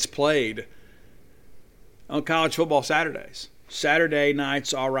still gets played on college football Saturdays. Saturday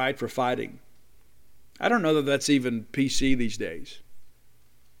night's all right for fighting. I don't know that that's even PC these days.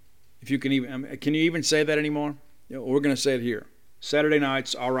 If you can even, can you even say that anymore? We're going to say it here. Saturday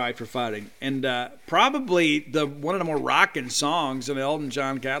night's all right for fighting. And probably one of the more rocking songs in the Elton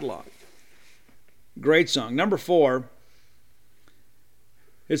John catalog. Great song. Number 4,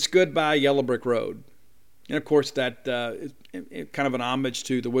 It's Goodbye Yellow Brick Road. And of course that kind of an homage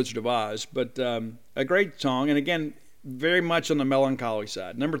to The Wizard of Oz, but a great song. And again, very much on the melancholy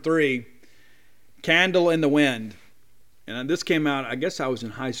side. Number 3, Candle in the Wind. And this came out, I guess I was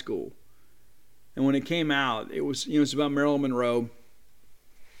in high school. And when it came out, it was, it's about Marilyn Monroe.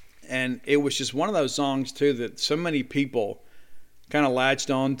 And it was just one of those songs, too, that so many people kind of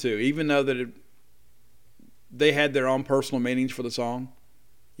latched on to, even though that they had their own personal meanings for the song.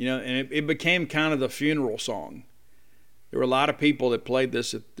 And it became kind of the funeral song. There were a lot of people that played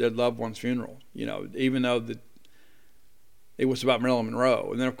this at their loved one's funeral, even though it was about Marilyn Monroe.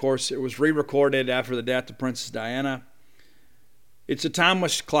 And then, of course, it was re-recorded after the death of Princess Diana. It's a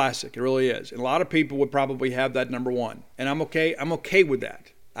timeless classic. It really is. And a lot of people would probably have that number 1. And I'm okay with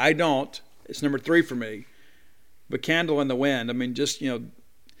that. I don't. It's number 3 for me. But Candle in the Wind, I mean, just, the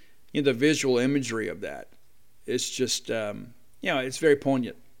visual imagery of that. It's just, it's very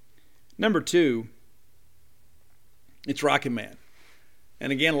poignant. Number 2, it's Rocket Man.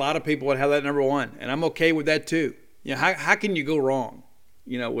 And again, a lot of people would have that number 1. And I'm okay with that too. How can you go wrong?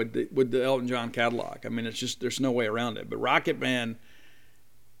 With the Elton John catalog. I mean, it's just, there's no way around it. But Rocket Man,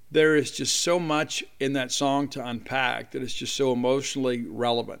 there is just so much in that song to unpack that it's just so emotionally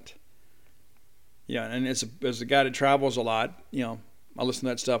relevant. And as a guy that travels a lot, I listen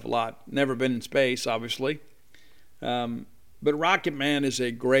to that stuff a lot. Never been in space, obviously. But Rocket Man is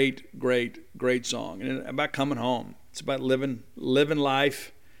a great, great, great song. And it's about coming home. It's about living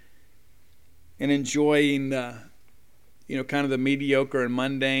life and enjoying kind of the mediocre and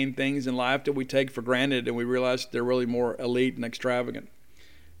mundane things in life that we take for granted, and we realize they're really more elite and extravagant.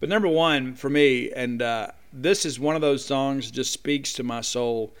 But number 1 for me, and this is one of those songs that just speaks to my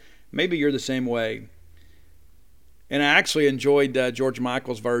soul. Maybe you're the same way. And I actually enjoyed George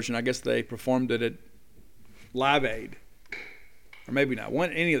Michael's version. I guess they performed it at Live Aid. Or maybe not.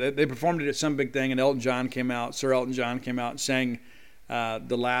 They performed it at some big thing, and Sir Elton John came out and sang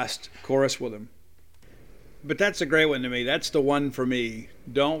the last chorus with him. But that's a great one to me. That's the one for me.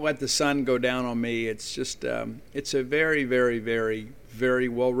 Don't Let the Sun Go Down on Me. It's just, it's a very, very, very, very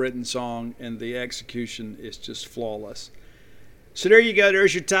well-written song, and the execution is just flawless. So there you go.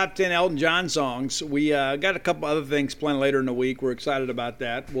 There's your top 10 Elton John songs. We got a couple other things planned later in the week. We're excited about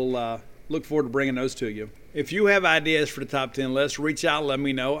that. We'll look forward to bringing those to you. If you have ideas for the top 10 list, reach out and let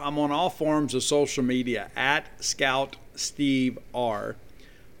me know. I'm on all forms of social media, @ScoutSteveR.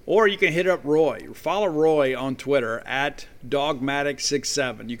 Or you can hit up Roy. Follow Roy on Twitter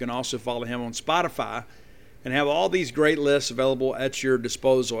 @Dogmatic67. You can also follow him on Spotify and have all these great lists available at your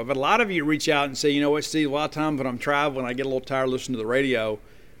disposal. I've had a lot of you reach out and say, you know what, Steve, a lot of times when I'm traveling, I get a little tired listening to the radio.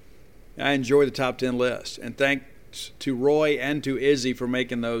 I enjoy the top 10 list. And thanks to Roy and to Izzy for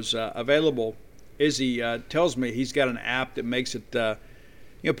making those available. Izzy tells me he's got an app that makes it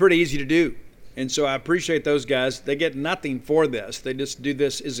pretty easy to do. And so I appreciate those guys. They get nothing for this. They just do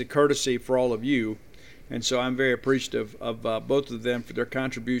this as a courtesy for all of you. And so I'm very appreciative of both of them for their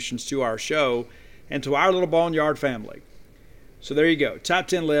contributions to our show and to our little Boneyard family. So there you go. Top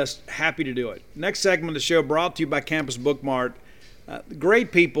 10 list. Happy to do it. Next segment of the show brought to you by Campus Bookmart.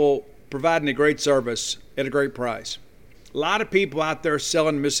 Great people providing a great service at a great price. A lot of people out there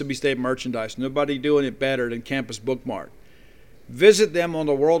selling Mississippi State merchandise. Nobody doing it better than Campus Bookmart. Visit them on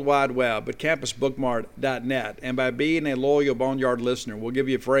the World Wide Web at campusbookmart.net. And by being a loyal Boneyard listener, we'll give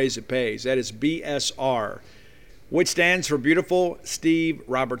you a phrase that pays. That is BSR, which stands for Beautiful Steve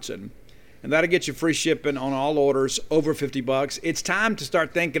Robertson. And that'll get you free shipping on all orders over $50. It's time to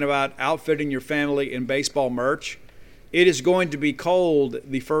start thinking about outfitting your family in baseball merch. It is going to be cold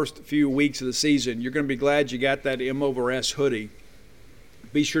the first few weeks of the season. You're going to be glad you got that M/S hoodie.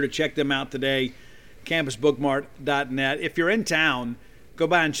 Be sure to check them out today. campusbookmart.net. If you're in town, go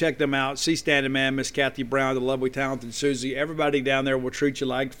by and check them out. See Standing Man, Miss Kathy Brown, the lovely, talented Susie. Everybody down there will treat you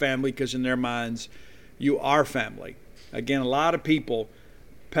like family because in their minds, you are family. Again, a lot of people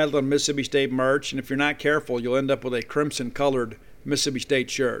peddling Mississippi State merch, and if you're not careful, you'll end up with a crimson-colored Mississippi State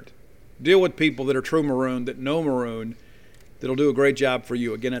shirt. Deal with people that are true maroon, that know maroon, that'll do a great job for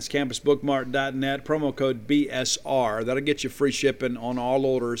you. Again, that's campusbookmart.net, promo code BSR. That'll get you free shipping on all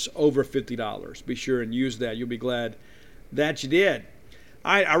orders over $50. Be sure and use that. You'll be glad that you did.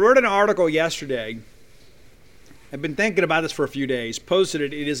 I wrote an article yesterday. I've been thinking about this for a few days. Posted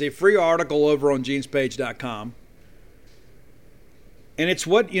it. It is a free article over on genespage.com. And it's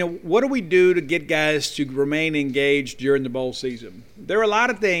what do we do to get guys to remain engaged during the bowl season? There are a lot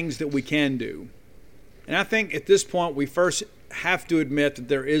of things that we can do. And I think at this point we first have to admit that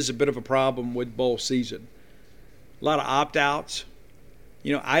there is a bit of a problem with bowl season. A lot of opt-outs.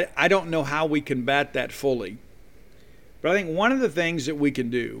 I don't know how we combat that fully. But I think one of the things that we can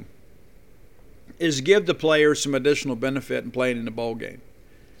do is give the players some additional benefit in playing in the bowl game.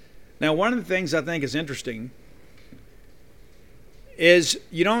 Now, one of the things I think is interesting is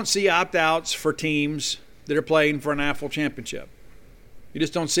you don't see opt-outs for teams that are playing for an AFL championship. You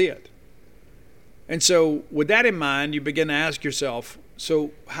just don't see it. And so with that in mind, you begin to ask yourself,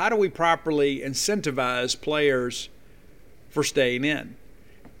 so how do we properly incentivize players for staying in?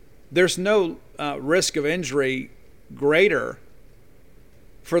 There's no risk of injury greater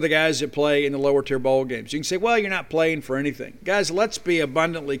for the guys that play in the lower tier bowl games. You can say, well, you're not playing for anything. Guys, let's be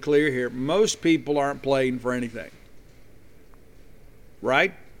abundantly clear here. Most people aren't playing for anything.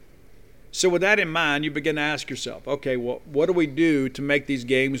 Right? So with that in mind, you begin to ask yourself, okay, well, what do we do to make these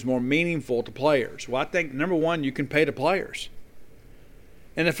games more meaningful to players? Well, I think, number one, you can pay the players.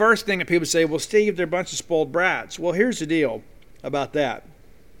 And the first thing that people say, well, Steve, they're a bunch of spoiled brats. Well, here's the deal about that.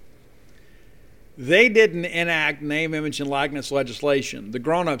 They didn't enact name, image, and likeness legislation. The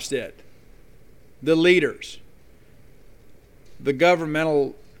grown-ups did. The leaders. The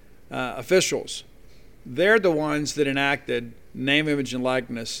governmental officials. They're the ones that enacted name, image, and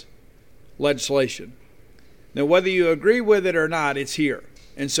likeness legislation. Now, whether you agree with it or not, it's here.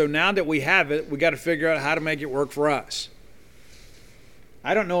 And so now that we have it, we got to figure out how to make it work for us.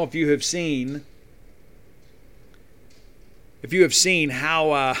 I don't know if you have seen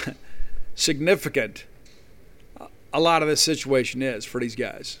how significant a lot of this situation is for these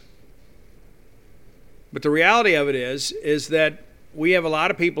guys. But the reality of it is that we have a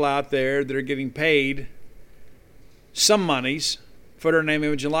lot of people out there that are getting paid some monies for their name,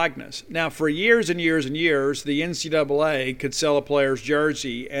 image, and likeness. Now, for years and years and years, the NCAA could sell a player's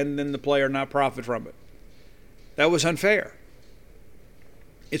jersey and then the player not profit from it. That was unfair.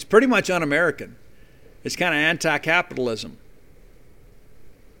 It's pretty much un-American. It's kind of anti-capitalism.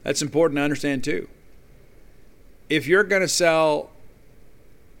 That's important to understand too. If you're going to sell,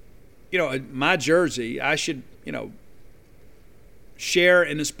 my jersey, I should, share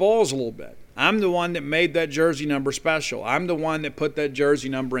in the spoils a little bit. I'm the one that made that jersey number special. I'm the one that put that jersey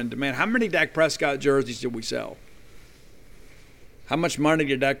number in demand. How many Dak Prescott jerseys did we sell? How much money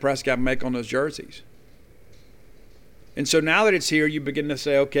did Dak Prescott make on those jerseys? And so now that it's here, you begin to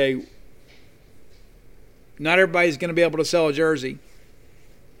say, okay, not everybody's going to be able to sell a jersey,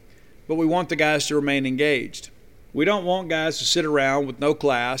 but we want the guys to remain engaged. We don't want guys to sit around with no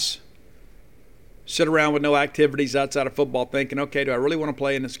class, sit around with no activities outside of football thinking, okay, do I really want to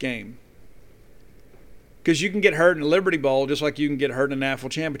play in this game? Because you can get hurt in the Liberty Bowl just like you can get hurt in an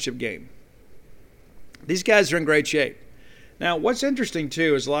AFL championship game. These guys are in great shape. Now, what's interesting,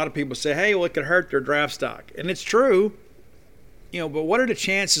 too, is a lot of people say, hey, well, it could hurt their draft stock. And it's true, but what are the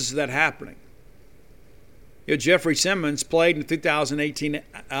chances of that happening? Jeffrey Simmons played in the 2018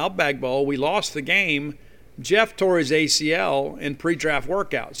 Outback Bowl. We lost the game. Jeff tore his ACL in pre-draft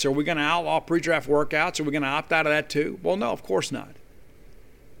workouts. So are we going to outlaw pre-draft workouts? Are we going to opt out of that too? Well, no, of course not.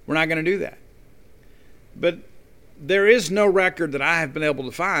 We're not going to do that. But there is no record that I have been able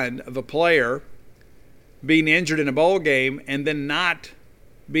to find of a player being injured in a bowl game and then not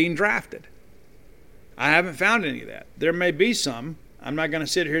being drafted. I haven't found any of that. There may be some. I'm not going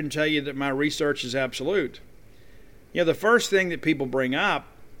to sit here and tell you that my research is absolute. The first thing that people bring up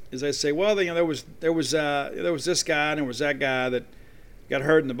is they say, well, there was this guy and there was that guy that got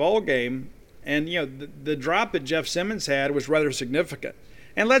hurt in the bowl game, and the drop that Jeff Simmons had was rather significant.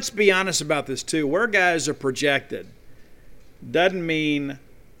 And let's be honest about this too. Where guys are projected doesn't mean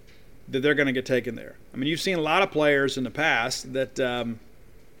that they're going to get taken there. I mean, you've seen a lot of players in the past that have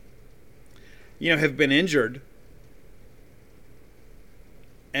been injured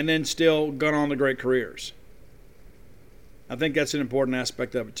and then still gone on to great careers. I think that's an important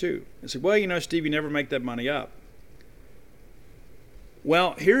aspect of it too. I said, well, Steve, you never make that money up.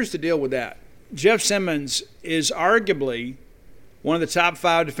 Well, here's the deal with that. Jeff Simmons is arguably one of the top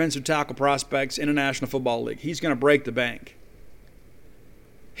 5 defensive tackle prospects in the National Football League. He's going to break the bank.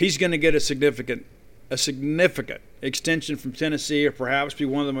 He's going to get a significant extension from Tennessee, or perhaps be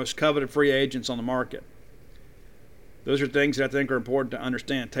one of the most coveted free agents on the market. Those are things that I think are important to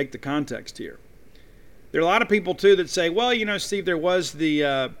understand. Take the context here. There are a lot of people, too, that say, well, Steve, there was the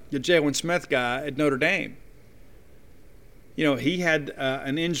Jalen Smith guy at Notre Dame. He had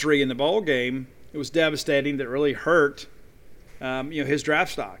an injury in the bowl game. It was devastating. That really hurt, his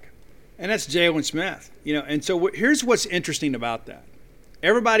draft stock. And that's Jalen Smith. And so here's what's interesting about that.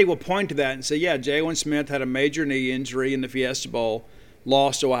 everybody will point to that and say, yeah, Jalen Smith had a major knee injury in the Fiesta Bowl,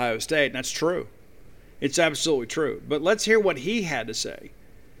 lost to Ohio State. And that's true. It's absolutely true. But let's hear what he had to say.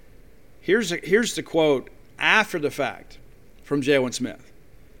 Here's the quote after the fact from Jalen Smith.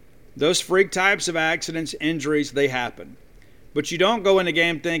 Those freak types of accidents, injuries, they happen. But you don't go in the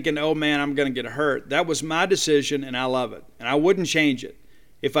game thinking, oh, man, I'm going to get hurt. That was my decision, and I love it. And I wouldn't change it.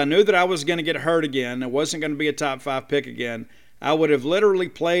 If I knew that I was going to get hurt again and wasn't going to be a top 5 pick again, I would have literally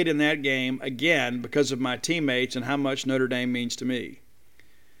played in that game again because of my teammates and how much Notre Dame means to me.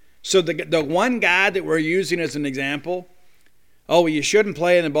 So the one guy that we're using as an example, oh, well, you shouldn't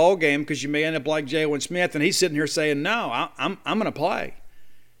play in a bowl game because you may end up like Jalen Smith, and he's sitting here saying, no, I'm going to play.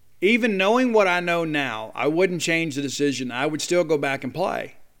 Even knowing what I know now, I wouldn't change the decision. I would still go back and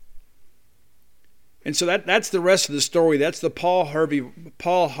play. And so that's the rest of the story. That's the Paul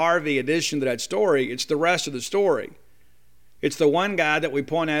Harvey addition to that story. It's the rest of the story. It's the one guy that we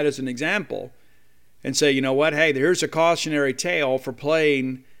point at as an example and say, you know what, hey, here's a cautionary tale for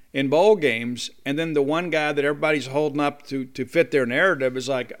playing in bowl games. And then the one guy that everybody's holding up to fit their narrative is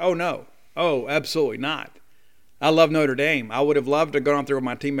like, oh, no. Oh, absolutely not. I love Notre Dame. I would have loved to go out there with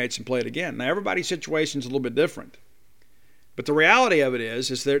my teammates and play it again. Now, everybody's situation is a little bit different. But the reality of it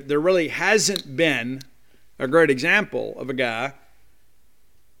is there really hasn't been a great example of a guy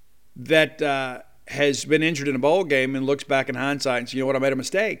that has been injured in a bowl game and looks back in hindsight and says, you know what, I made a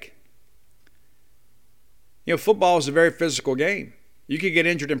mistake. You know, football is a very physical game. You could get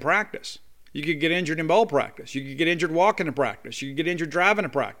injured in practice. You could get injured in bowl practice. You could get injured walking to practice. You could get injured driving to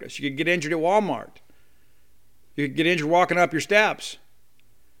practice. You could get injured at Walmart. You could get injured walking up your steps.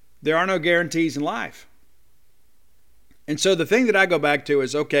 There are no guarantees in life. And so the thing that I go back to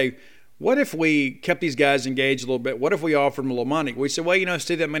is, okay, what if we kept these guys engaged a little bit? What if we offered them a little money? We said, well, you know,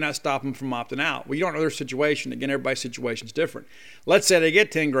 Steve, that may not stop them from opting out. Well, you don't know their situation. Again, everybody's situation is different. Let's say they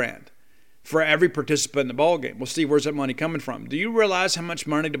get $10,000 for every participant in the bowl game. Well, Steve, where's that money coming from? Do you realize how much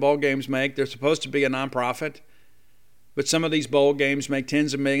money the bowl games make? They're supposed to be a nonprofit, but some of these bowl games make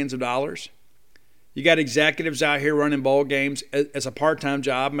tens of millions of dollars. You got executives out here running bowl games as a part-time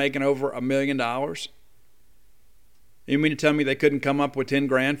job making over $1 million. You mean to tell me they couldn't come up with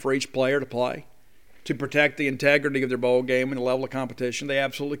 $10,000 for each player to play to protect the integrity of their bowl game and the level of competition? They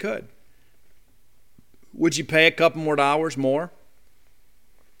absolutely could. Would you pay a couple more dollars more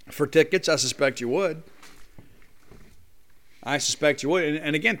for tickets? I suspect you would. I suspect you would.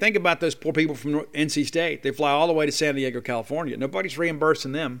 And again, think about those poor people from NC State. They fly all the way to San Diego, California. Nobody's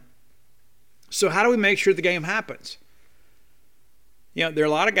reimbursing them. So how do we make sure the game happens? You know, there are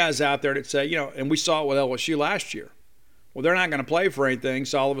a lot of guys out there that say, you know, and we saw it with LSU last year. Well, they're not going to play for anything,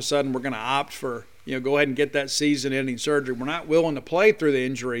 so all of a sudden we're going to opt for, you know, go ahead and get that season-ending surgery. We're not willing to play through the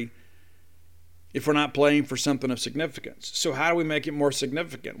injury if we're not playing for something of significance. So how do we make it more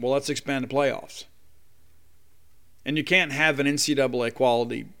significant? Well, let's expand the playoffs. And you can't have an NCAA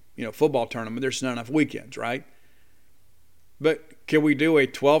quality, you know, football tournament. There's not enough weekends, right? But can we do a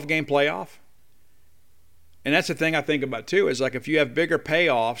 12-game playoff? And that's the thing I think about too, is like if you have bigger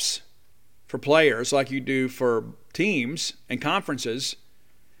payoffs for players like you do for teams and conferences,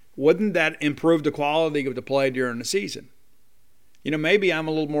 wouldn't that improve the quality of the play during the season? You know, maybe I'm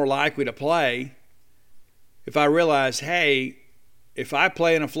a little more likely to play if I realize, hey, if I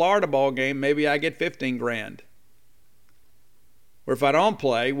play in a Florida ball game, maybe I get $15,000. Or if I don't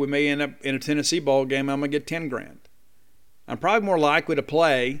play, we may end up in a Tennessee ball game, I'm going to get $10,000. I'm probably more likely to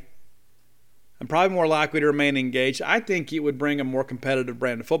play. I'm probably more likely to remain engaged. I think it would bring a more competitive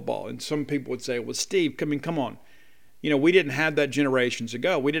brand of football. And some people would say, well, Steve, come on. You know, we didn't have that generations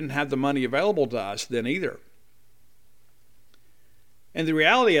ago. We didn't have the money available to us then either. And the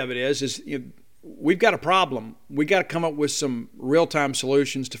reality of it is you know, we've got a problem. We've got to come up with some real-time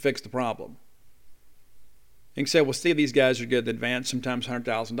solutions to fix the problem. You can say, well, Steve, these guys are good at advance, sometimes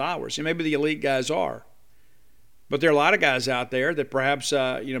 $100,000. And maybe the elite guys are. But there are a lot of guys out there that perhaps,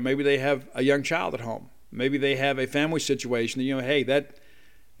 you know, maybe they have a young child at home. Maybe they have a family situation that, you know, hey, that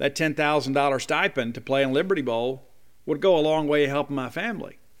 $10,000 stipend to play in Liberty Bowl would go a long way in helping my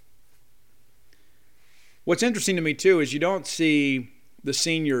family. What's interesting to me, too, is you don't see the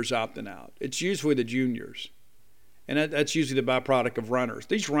seniors opting out. It's usually the juniors. And that's usually the byproduct of runners.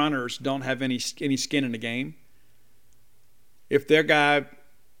 These runners don't have any skin in the game. If their guy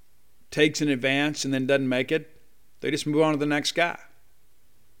takes an advance and then doesn't make it, they just move on to the next guy.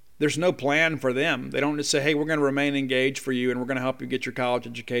 There's no plan for them. They don't just say, hey, we're going to remain engaged for you and we're going to help you get your college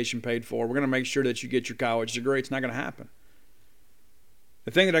education paid for. We're going to make sure that you get your college degree. It's not going to happen.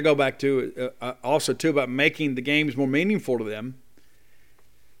 The thing that I go back to also, too, about making the games more meaningful to them,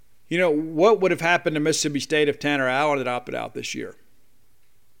 you know, what would have happened to Mississippi State if Tanner Allen had opted out this year?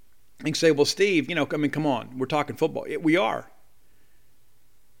 You can say, well, Steve, come on, we're talking football. We are.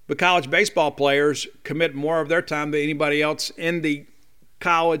 But college baseball players commit more of their time than anybody else in the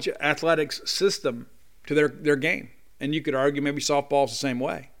college athletics system to their game. And you could argue maybe softball's the same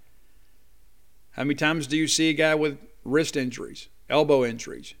way. How many times do you see a guy with wrist injuries, elbow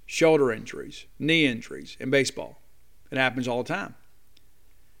injuries, shoulder injuries, knee injuries in baseball? It happens all the time.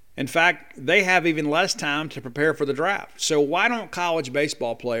 In fact, they have even less time to prepare for the draft. So why don't college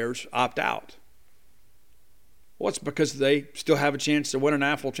baseball players opt out? Well, it's because they still have a chance to win an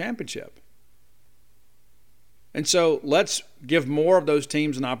national championship. And so let's give more of those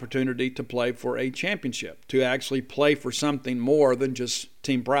teams an opportunity to play for a championship, to actually play for something more than just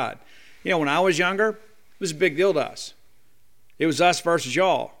team pride. When I was younger, it was a big deal to us. It was us versus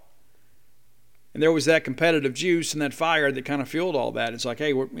y'all. And there was that competitive juice and that fire that kind of fueled all that. It's like,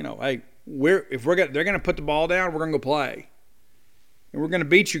 hey, they're going to put the ball down, we're going to go play. And we're going to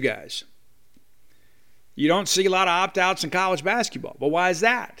beat you guys. You don't see a lot of opt-outs in college basketball. But why is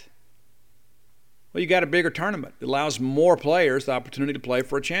that? Well, you got a bigger tournament. It allows more players the opportunity to play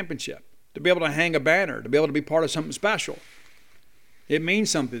for a championship, to be able to hang a banner, to be able to be part of something special. It means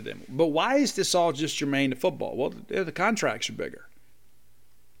something to them. But why is this all just germane to football? Well, the contracts are bigger.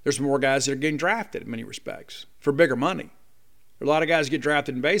 There's more guys that are getting drafted in many respects for bigger money. There are a lot of guys get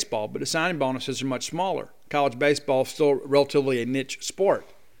drafted in baseball, but the signing bonuses are much smaller. College baseball is still relatively a niche sport.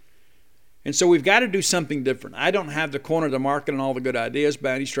 And so we've got to do something different. I don't have the corner of the market and all the good ideas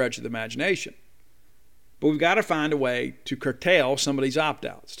by any stretch of the imagination. But we've got to find a way to curtail some of these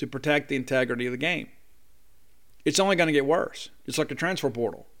opt-outs, to protect the integrity of the game. It's only going to get worse. It's like the transfer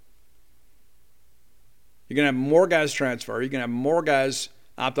portal. You're going to have more guys transfer. You're going to have more guys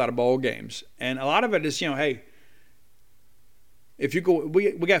opt out of bowl games. And a lot of it is, hey, if you go,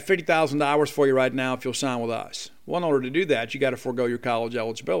 we got $50,000 for you right now if you'll sign with us. Well, in order to do that, you got to forego your college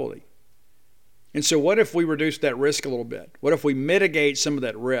eligibility. And so what if we reduce that risk a little bit? What if we mitigate some of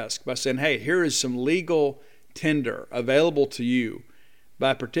that risk by saying, hey, here is some legal tender available to you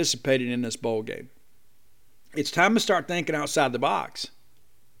by participating in this bowl game? It's time to start thinking outside the box.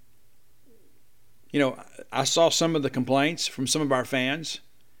 I saw some of the complaints from some of our fans,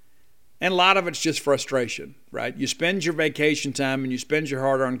 and a lot of it's just frustration, right? You spend your vacation time and you spend your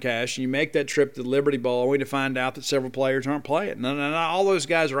hard-earned cash and you make that trip to the Liberty Bowl only to find out that several players aren't playing. Not all those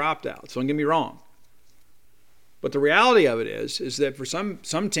guys are opt-outs, don't get me wrong. But the reality of it is that for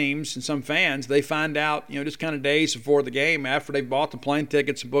some teams and some fans, they find out, just kind of days before the game, after they've bought the plane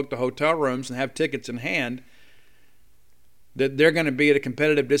tickets and booked the hotel rooms and have tickets in hand, that they're going to be at a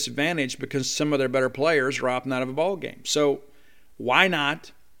competitive disadvantage because some of their better players are opting out of a ball game. So why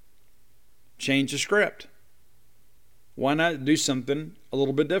not change the script? Why not do something a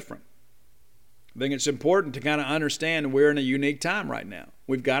little bit different? I think it's important to kind of understand we're in a unique time right now.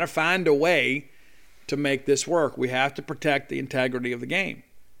 We've got to find a way to make this work. We have to protect the integrity of the game.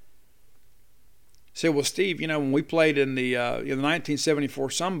 Say, well, Steve, when we played in the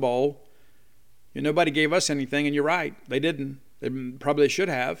 1974 Sun Bowl, nobody gave us anything, and you're right. They didn't. They should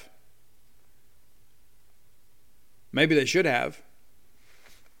have. Maybe they should have.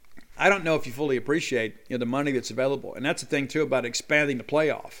 I don't know if you fully appreciate the money that's available. And that's the thing, too, about expanding the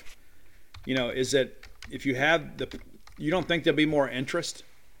playoff. Is that if you don't think there'll be more interest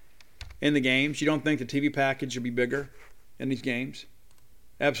in the games? You don't think the TV package will be bigger in these games?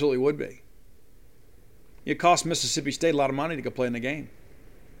 Absolutely would be. It cost Mississippi State a lot of money to go play in the game.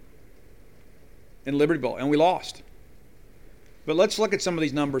 In Liberty Bowl, and we lost. But let's look at some of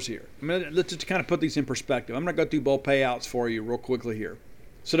these numbers here. Let's just kind of put these in perspective. I'm going to go through bowl payouts for you real quickly here.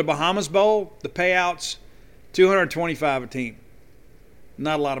 So the Bahamas Bowl, the payouts, $225 a team.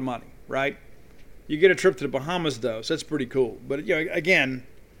 Not a lot of money, right? You get a trip to the Bahamas, though, so that's pretty cool. But again,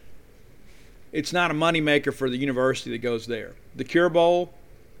 it's not a moneymaker for the university that goes there. The Cure Bowl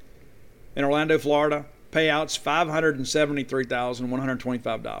in Orlando, Florida, payouts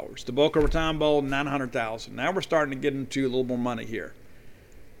 $573,125. The Boca Raton Bowl, $900,000. Now we're starting to get into a little more money here.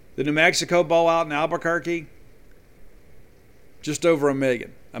 The New Mexico Bowl out in Albuquerque, just over $1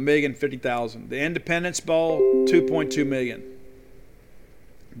 million, $1,050,000. The Independence Bowl, $2.2 million.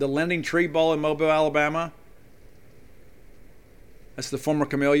 The Lending Tree Bowl in Mobile, Alabama, that's the former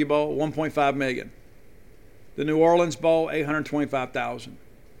Camellia Bowl, $1.5 million. The New Orleans Bowl, $825,000.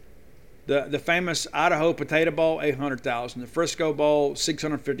 The famous Idaho Potato Bowl, $800,000. The Frisco Bowl,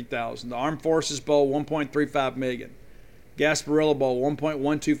 $650,000. The Armed Forces Bowl, $1.35 million. Gasparilla Bowl,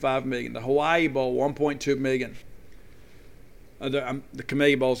 $1.125 million. The Hawaii Bowl, $1.2 million. The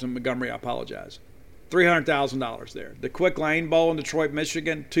Camellia Bowl's in Montgomery, I apologize. $300,000 there. The Quick Lane Bowl in Detroit,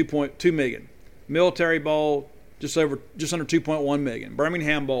 Michigan, $2.2 million. Military Bowl, just under 2.1 million.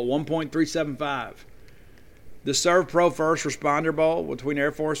 Birmingham Bowl, 1.375. The Serve Pro First Responder Bowl between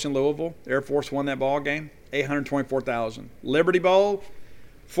Air Force and Louisville. Air Force won that ball game, $824,000. Liberty Bowl,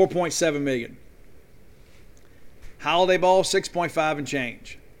 $4.7 million. Holiday Bowl, $6.5 and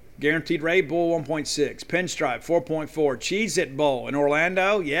change. Guaranteed Rate Bowl, $1.6. Pinstripe, $4.4. Cheez-It Bowl in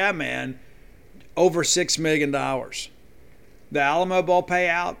Orlando, yeah, man, over $6 million. The Alamo Bowl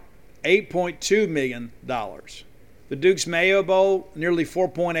payout, $8.2 million. The Duke's Mayo Bowl, nearly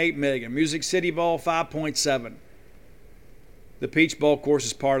 $4.8 million. Music City Bowl, $5.7. The Peach Bowl, of course,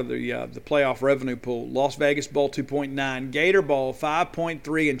 is part of the playoff revenue pool. Las Vegas Bowl, $2.9. Gator Bowl,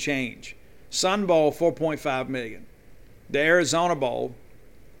 $5.3 and change. Sun Bowl, $4.5 million. The Arizona Bowl,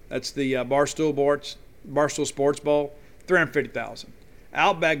 that's the Barstool Sports Bowl, $350,000.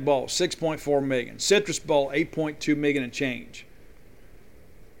 Outback Bowl, $6.4 million. Citrus Bowl, $8.2 million and change.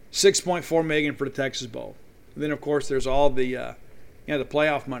 $6.4 million for the Texas Bowl. And then, of course, there's all the the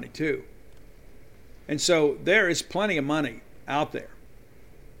playoff money too. And so there is plenty of money out there.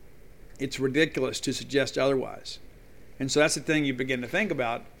 It's ridiculous to suggest otherwise. And so that's the thing you begin to think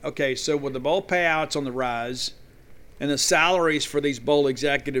about. Okay, so with the bowl payouts on the rise and the salaries for these bowl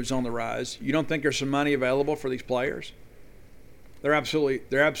executives on the rise, you don't think there's some money available for these players? There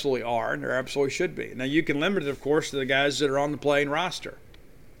absolutely are, and there absolutely should be. Now, you can limit it, of course, to the guys that are on the playing roster.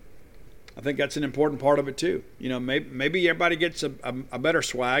 I think that's an important part of it too. Maybe everybody gets a better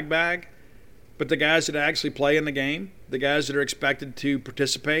swag bag, but the guys that actually play in the game, the guys that are expected to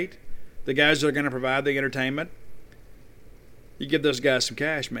participate, the guys that are going to provide the entertainment, you give those guys some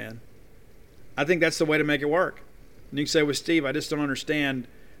cash, man. I think that's the way to make it work. And you can say, with Steve, I just don't understand,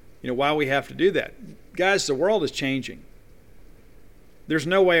 why we have to do that. Guys, the world is changing. There's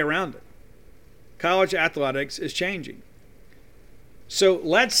no way around it. College athletics is changing. So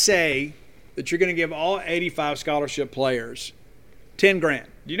let's say that you're going to give all 85 scholarship players $10,000.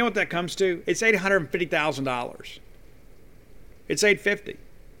 Do you know what that comes to? It's $850,000. It's $850,000.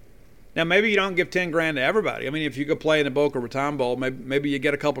 Now, maybe you don't give $10,000 to everybody. I mean, if you go play in the Boca Raton Bowl, maybe you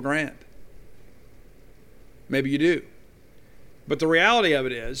get a couple grand. Maybe you do. But the reality of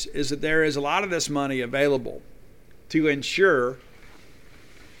it is that there is a lot of this money available to ensure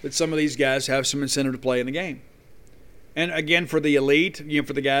that some of these guys have some incentive to play in the game. And again, for the elite,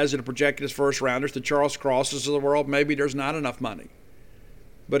 for the guys that are projected as first rounders, the Charles Crosses of the world, maybe there's not enough money.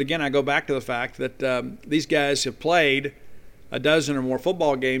 But again, I go back to the fact that these guys have played a dozen or more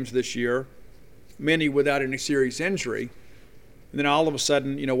football games this year, many without any serious injury. And then all of a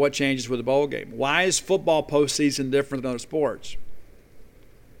sudden, what changes with the bowl game? Why is football postseason different than other sports?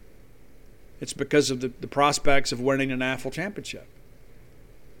 It's because of the prospects of winning a national championship.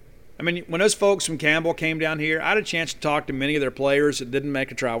 I mean, when those folks from Campbell came down here, I had a chance to talk to many of their players that didn't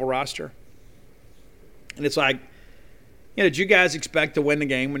make a travel roster. And it's like, did you guys expect to win the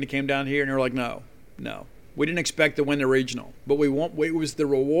game when you came down here? And they're like, no. We didn't expect to win the regional. But it was the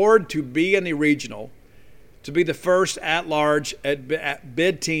reward to be in the regional, to be the first at-large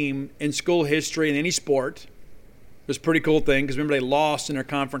bid team in school history in any sport. It was a pretty cool thing because remember they lost in their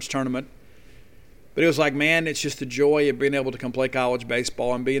conference tournament. But it was like, man, it's just the joy of being able to come play college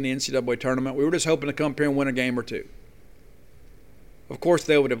baseball and be in the NCAA tournament. We were just hoping to come up here and win a game or two. Of course,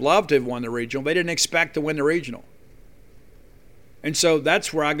 they would have loved to have won the regional. They didn't expect to win the regional. And so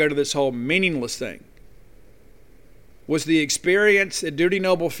that's where I go to this whole meaningless thing. Was the experience at Dudy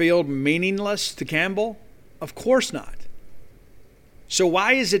Noble Field meaningless to Campbell? Of course not. So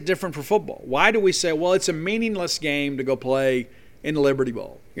why is it different for football? Why do we say, well, it's a meaningless game to go play in the Liberty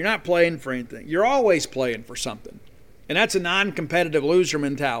Bowl? You're not playing for anything. You're always playing for something. And that's a non-competitive loser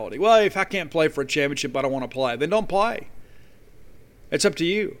mentality. Well, if I can't play for a championship, I don't want to play. Then don't play. It's up to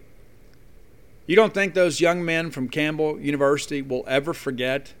you. You don't think those young men from Campbell University will ever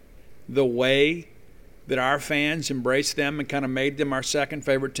forget the way that our fans embraced them and kind of made them our second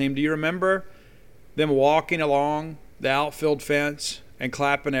favorite team? Do you remember them walking along the outfield fence and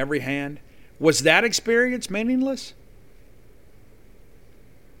clapping every hand? Was that experience meaningless?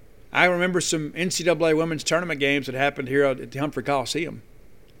 I remember some NCAA women's tournament games that happened here at the Humphrey Coliseum.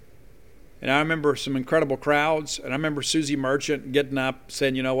 And I remember some incredible crowds. And I remember Susie Merchant getting up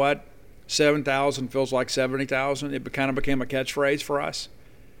saying, you know what, 7,000 feels like 70,000. It kind of became a catchphrase for us.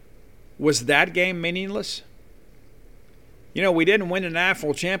 Was that game meaningless? We didn't win a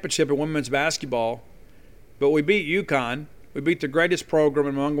national championship in women's basketball, but we beat UConn. We beat the greatest program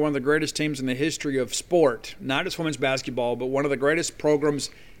among one of the greatest teams in the history of sport, not just women's basketball, but one of the greatest programs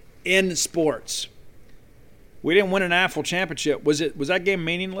in sports. We didn't win a national championship. Was that game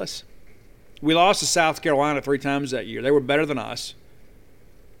meaningless? We lost to South Carolina 3 times that year. They were better than us.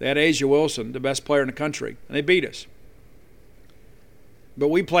 They had Asia Wilson, the best player in the country, and they beat us. But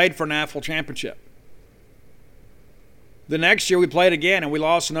we played for an AFL championship. The next year we played again, and we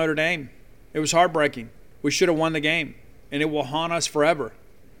lost to Notre Dame. It was heartbreaking. We should have won the game, and it will haunt us forever.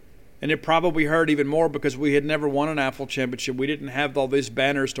 And it probably hurt even more because we had never won an AFL championship. We didn't have all these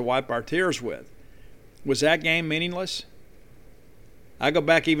banners to wipe our tears with. Was that game meaningless? I go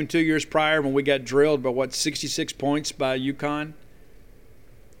back even 2 years prior when we got drilled by, 66 points by UConn.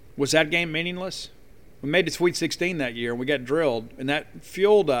 Was that game meaningless? We made the Sweet 16 that year, and we got drilled, and that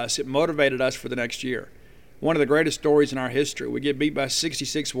fueled us. It motivated us for the next year. One of the greatest stories in our history. We get beat by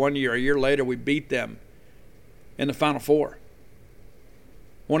 66 one year. A year later, we beat them in the Final Four.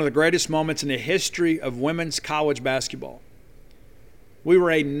 One of the greatest moments in the history of women's college basketball. We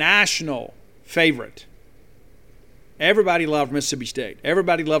were a national favorite. Everybody loved Mississippi State.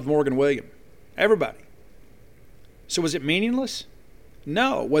 Everybody loved Morgan Williams. Everybody. So was it meaningless?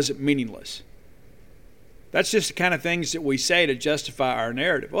 No, it wasn't meaningless. That's just the kind of things that we say to justify our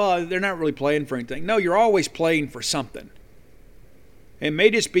narrative. Well, they're not really playing for anything. No, you're always playing for something. It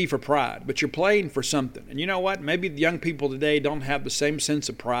may just be for pride, but you're playing for something. And you know what? Maybe the young people today don't have the same sense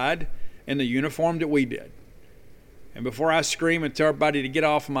of pride in the uniform that we did. And before I scream and tell everybody to get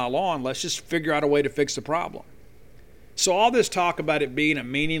off of my lawn, let's just figure out a way to fix the problem. So all this talk about it being a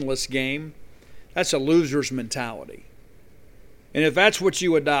meaningless game, that's a loser's mentality. And if that's what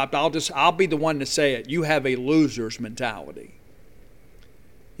you adopt, I'll be the one to say it. You have a loser's mentality.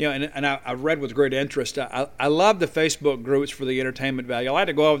 You know, and I've read with great interest. I love the Facebook groups for the entertainment value. I like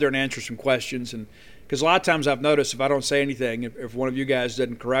to go over there and answer some questions, and because a lot of times I've noticed if I don't say anything, if one of you guys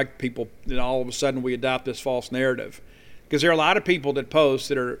doesn't correct people, then all of a sudden we adopt this false narrative. Because there are a lot of people that post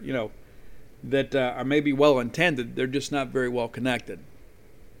that are, you know, that are maybe well intended. They're just not very well connected,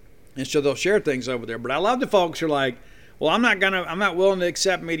 and so they'll share things over there. But I love the folks who are like, well, I'm not willing to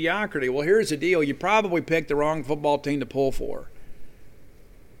accept mediocrity. Well, here's the deal. You probably picked the wrong football team to pull for.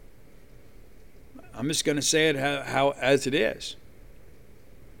 I'm just going to say it how as it is.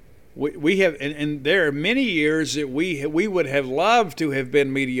 We have, and there are many years that we would have loved to have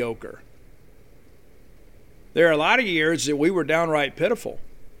been mediocre. There are a lot of years that we were downright pitiful.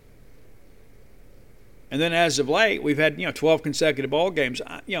 And then as of late, we've had 12 consecutive bowl games.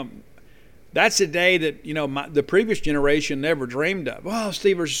 That's a day that the previous generation never dreamed of. Oh,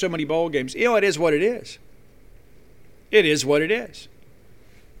 Steve, there's so many bowl games. It is what it is. It is what it is.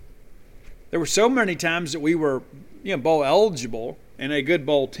 There were so many times that we were, bowl eligible and a good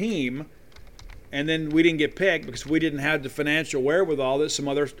bowl team, and then we didn't get picked because we didn't have the financial wherewithal that some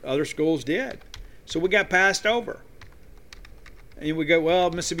other schools did. So we got passed over. And we go, well,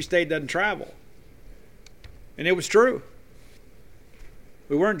 Mississippi State doesn't travel. And it was true.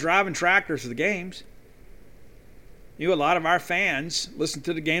 We weren't driving tractors to the games. A lot of our fans listened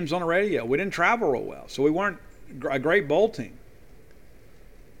to the games on the radio. We didn't travel real well, so we weren't a great bowl team.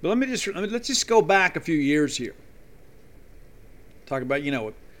 But let's just go back a few years here. Talk about,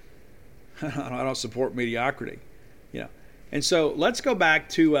 I don't support mediocrity, And so let's go back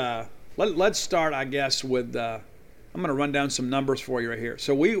to, let's start, I guess, with, I'm going to run down some numbers for you right here.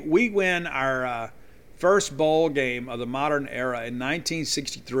 So we win our first bowl game of the modern era in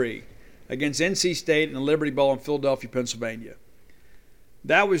 1963 against NC State in the Liberty Bowl in Philadelphia, Pennsylvania.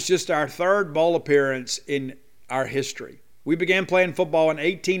 That was just our third bowl appearance in our history. We began playing football in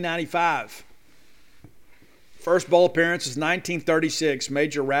 1895. First bowl appearance was 1936.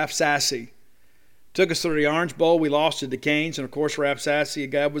 Major Ralph Sassy took us through the Orange Bowl. We lost to the Canes, and of course Ralph Sassy, a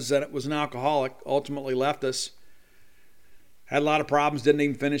guy was an alcoholic, ultimately left us. Had a lot of problems, didn't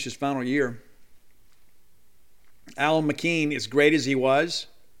even finish his final year. Alan McKean, as great as he was,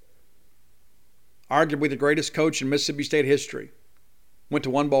 arguably the greatest coach in Mississippi State history, went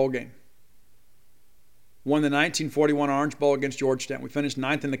to one bowl game. Won the 1941 Orange Bowl against Georgetown. We finished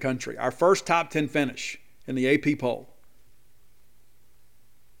 9th in the country. Our first top 10 finish in the AP poll.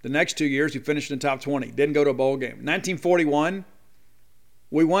 The next 2 years, we finished in the top 20. Didn't go to a bowl game. 1941,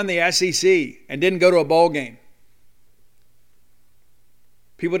 we won the SEC and didn't go to a bowl game.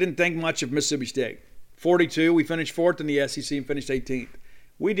 People didn't think much of Mississippi State. 42, we finished 4th in the SEC and finished 18th.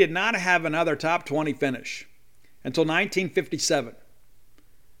 We did not have another top 20 finish until 1957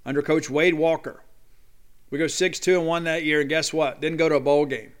 under Coach Wade Walker. We go 6-2-1 that year, and guess what? Didn't go to a bowl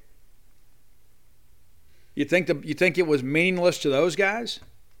game. You think it was meaningless to those guys?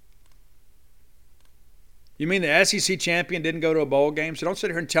 You mean the SEC champion didn't go to a bowl game? So don't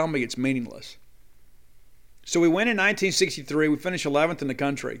sit here and tell me it's meaningless. So we win in 1963. We finished 11th in the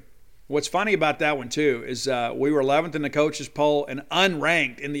country. What's funny about that one, too, is we were 11th in the coaches poll and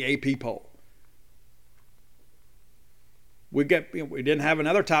unranked in the AP poll. We didn't have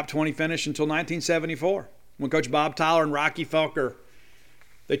another top 20 finish until 1974 when Coach Bob Tyler and Rocky Felker,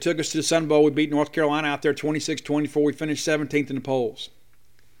 they took us to the Sun Bowl. We beat North Carolina out there 26-24. We finished 17th in the polls.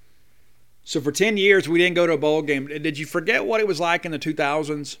 So for 10 years, we didn't go to a bowl game. Did you forget what it was like in the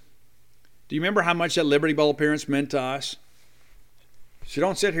 2000s? Do you remember how much that Liberty Bowl appearance meant to us? So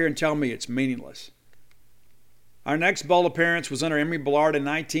don't sit here and tell me it's meaningless. Our next bowl appearance was under Emory Bellard in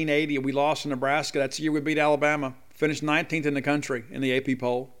 1980. We lost to Nebraska. That's the year we beat Alabama. Finished 19th in the country in the AP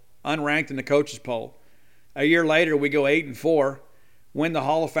poll, unranked in the coaches poll. A year later, we go 8-4, win the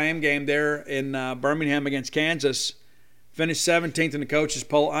Hall of Fame game there in Birmingham against Kansas. Finished 17th in the coaches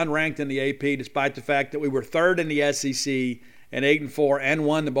poll, unranked in the AP, despite the fact that we were third in the SEC and 8-4 and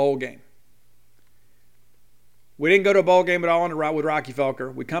won the bowl game. We didn't go to a bowl game at all with Rocky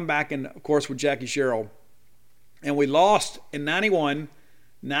Felker. We come back, and of course, with Jackie Sherrill. And we lost in 91,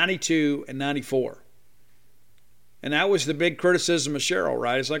 92, and 94. And that was the big criticism of Sherrill,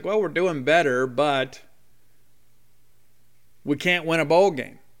 right? It's like, well, we're doing better, but we can't win a bowl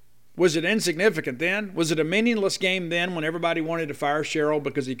game. Was it insignificant then? Was it a meaningless game then when everybody wanted to fire Sherrill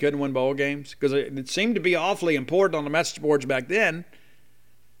because he couldn't win bowl games? Because it seemed to be awfully important on the message boards back then.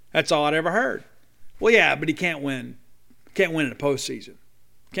 That's all I'd ever heard. Well, yeah, but he can't win. Can't win in the postseason.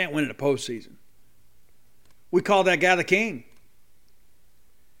 Can't win in the postseason. We called that guy the king.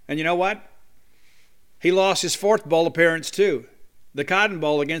 And you know what? He lost his fourth bowl appearance too. The Cotton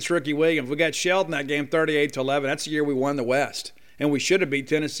Bowl against Ricky Williams. We got shelled in that game 38-11. That's the year we won the West. And we should have beat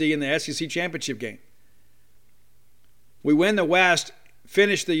Tennessee in the SEC championship game. We win the West,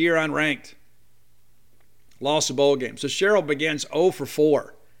 finish the year unranked. Lost the bowl game. So Sherrill begins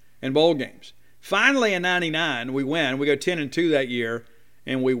 0-4 in bowl games. Finally in 99, we win. We go 10-2 that year,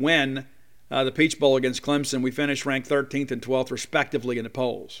 and we win the Peach Bowl against Clemson. We finished ranked 13th and 12th respectively in the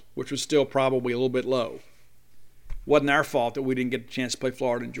polls, which was still probably a little bit low. Wasn't our fault that we didn't get a chance to play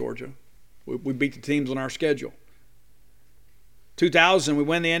Florida and Georgia. We beat the teams on our schedule. 2000, we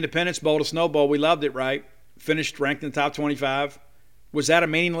win the Independence Bowl, the Snow Bowl. We loved it, right? Finished ranked in the top 25. Was that a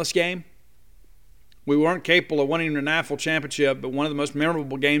meaningless game? We weren't capable of winning the national championship, but one of the most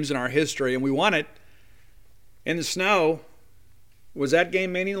memorable games in our history, and we won it in the snow. Was that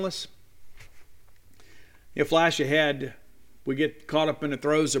game meaningless? You flash ahead, we get caught up in the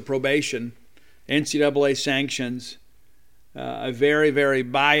throes of probation, NCAA sanctions, a very, very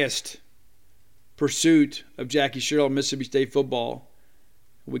biased pursuit of Jackie Sherrill and Mississippi State football.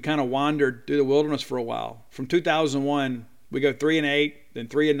 We kind of wandered through the wilderness for a while. From 2001, we go 3-8, then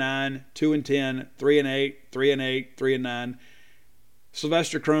 3-9, 2-10, 3-8, 3-8, 3-9.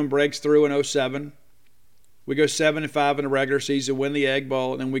 Sylvester Croom breaks through in 07. We go 7-5 in the regular season, win the Egg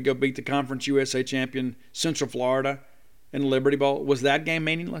Bowl, and then we go beat the Conference USA champion Central Florida in the Liberty Bowl. Was that game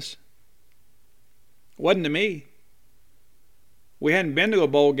meaningless? Wasn't to me. We hadn't been to a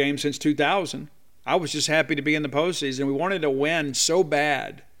bowl game since 2000. I was just happy to be in the postseason. We wanted to win so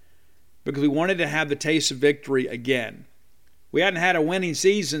bad because we wanted to have the taste of victory again. We hadn't had a winning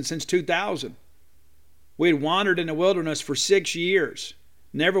season since 2000. We had wandered in the wilderness for 6 years,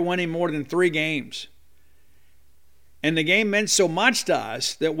 never winning more than 3 games. And the game meant so much to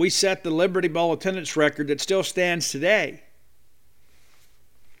us that we set the Liberty Bowl attendance record that still stands today.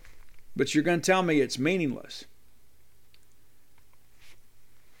 But you're going to tell me it's meaningless.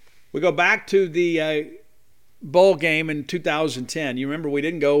 We go back to the bowl game in 2010. You remember we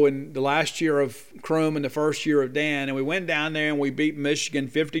didn't go in the last year of Croom and the first year of Dan, and we went down there and we beat Michigan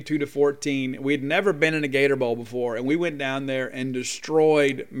 52-14. We had never been in a Gator Bowl before, and we went down there and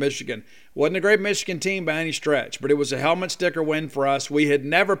destroyed Michigan. Wasn't a great Michigan team by any stretch, but it was a helmet sticker win for us. We had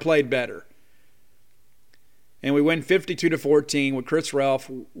never played better. And we win 52-14 with Chris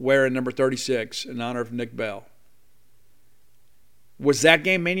Ralph wearing number 36 in honor of Nick Bell. Was that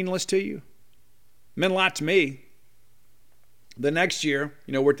game meaningless to you? It meant a lot to me. The next year,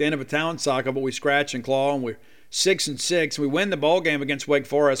 we're at the end of a talent cycle, but we scratch and claw, and we're 6-6. We win the bowl game against Wake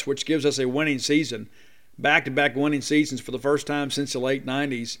Forest, which gives us a winning season, back-to-back winning seasons for the first time since the late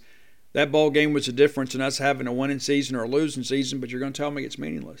 90s. That bowl game was the difference in us having a winning season or a losing season, but you're going to tell me it's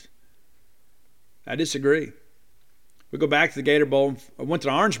meaningless. I disagree. We go back to the Gator Bowl. I went to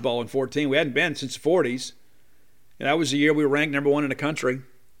the Orange Bowl in 14. We hadn't been since the 40s. And that was the year we were ranked number 1 in the country.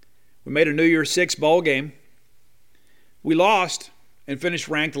 We made a New Year's Six bowl game. We lost and finished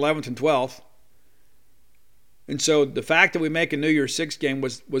ranked 11th and 12th. And so the fact that we make a New Year's Six game,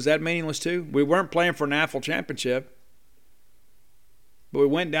 was that meaningless too? We weren't playing for a national championship. But we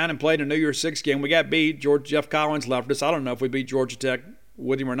went down and played a New Year's Six game. We got beat. Jeff Collins left us. I don't know if we beat Georgia Tech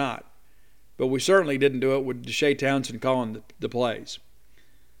with him or not. But we certainly didn't do it with Deshae Townsend calling the plays.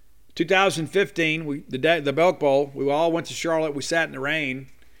 2015, the Belk Bowl, we all went to Charlotte. We sat in the rain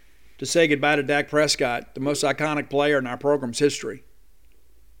to say goodbye to Dak Prescott, the most iconic player in our program's history.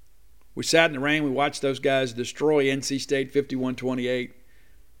 We sat in the rain. We watched those guys destroy NC State 51-28.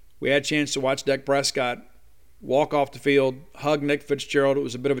 We had a chance to watch Dak Prescott walk off the field, hug Nick Fitzgerald. It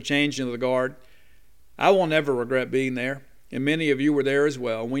was a bit of a change into the guard. I will never regret being there, and many of you were there as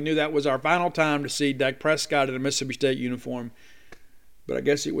well. We knew that was our final time to see Dak Prescott in a Mississippi State uniform, but I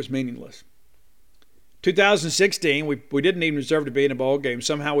guess it was meaningless. 2016, we didn't even deserve to be in a bowl game.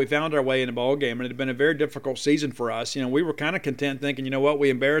 Somehow we found our way in a bowl game, and it had been a very difficult season for us. We were kind of content thinking, you know what,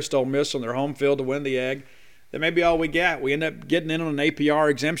 we embarrassed Ole Miss on their home field to win the Egg. That may be all we got. We ended up getting in on an APR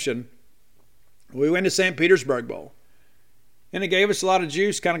exemption. We went to St. Petersburg Bowl, and it gave us a lot of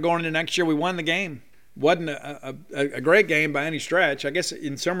juice kind of going into next year. We won the game. Wasn't a great game by any stretch. I guess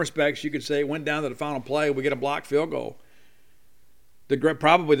in some respects you could say it went down to the final play. We get a blocked field goal.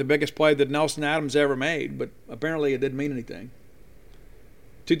 Probably the biggest play that Nelson Adams ever made, but apparently it didn't mean anything.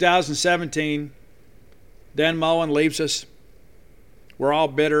 2017, Dan Mullen leaves us. We're all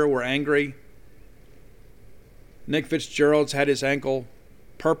bitter. We're angry. Nick Fitzgerald's had his ankle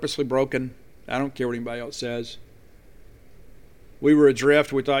purposely broken. I don't care what anybody else says. We were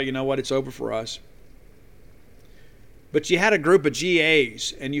adrift. We thought, you know what, it's over for us. But you had a group of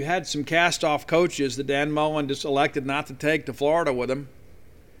GAs, and you had some cast-off coaches that Dan Mullen just elected not to take to Florida with him.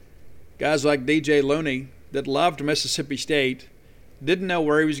 Guys like DJ Looney that loved Mississippi State, didn't know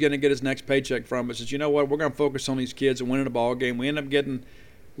where he was going to get his next paycheck from, but says, you know what, we're going to focus on these kids and winning a ball game. We end up getting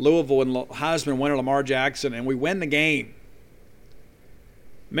Louisville and Heisman winner Lamar Jackson, and we win the game.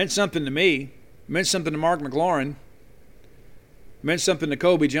 Meant something to me. Meant something to Mark McLaurin. Meant something to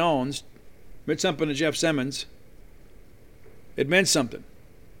Kobe Jones. Meant something to Jeff Simmons. It meant something.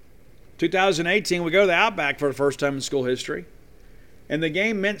 2018, we go to the Outback for the first time in school history. And the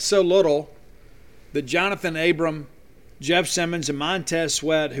game meant so little that Jonathan Abram, Jeff Simmons, and Montez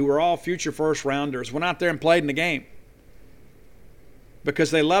Sweat, who were all future first-rounders, went out there and played in the game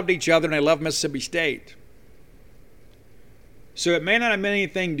because they loved each other and they loved Mississippi State. So it may not have meant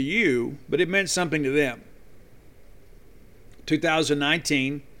anything to you, but it meant something to them.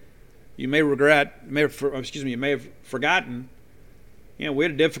 2019, you may have forgotten, we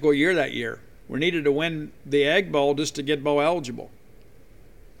had a difficult year that year. We needed to win the Egg Bowl just to get bowl eligible.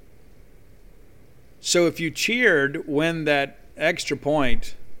 So if you cheered when that extra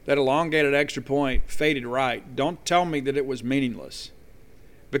point, that elongated extra point, faded right, don't tell me that it was meaningless.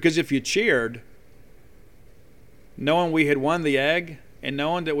 Because if you cheered, knowing we had won the Egg and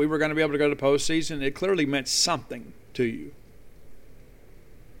knowing that we were going to be able to go to the postseason, it clearly meant something to you.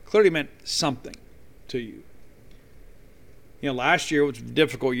 Clearly meant something to you. Last year was a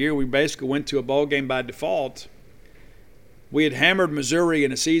difficult year. We basically went to a bowl game by default. We had hammered Missouri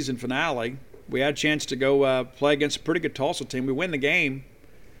in a season finale. We had a chance to go play against a pretty good Tulsa team. We win the game.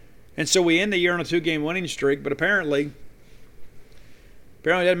 And so we end the year on a 2-game winning streak, but apparently it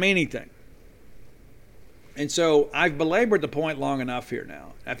doesn't mean anything. And so I've belabored the point long enough here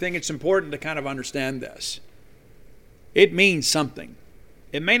now. I think it's important to kind of understand this. It means something.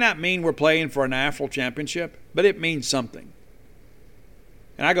 It may not mean we're playing for a national championship, but it means something.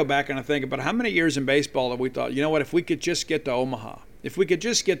 And I go back and I think about how many years in baseball have we thought, you know what, if we could just get to Omaha,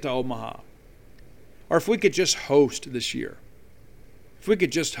 or if we could just host this year, if we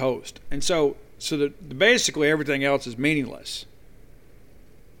could just host. And so basically everything else is meaningless.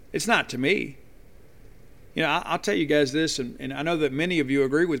 It's not to me. I'll tell you guys this, and I know that many of you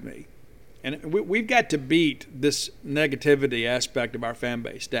agree with me. And we've got to beat this negativity aspect of our fan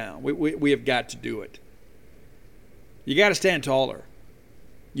base down. We have got to do it. You got to stand taller.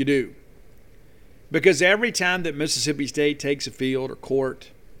 You do. Because every time that Mississippi State takes a field or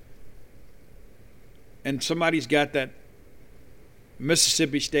court and somebody's got that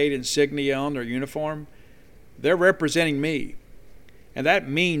Mississippi State insignia on their uniform, they're representing me. And that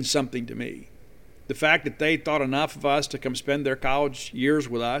means something to me. The fact that they thought enough of us to come spend their college years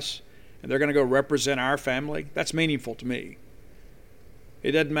with us and they're going to go represent our family, that's meaningful to me.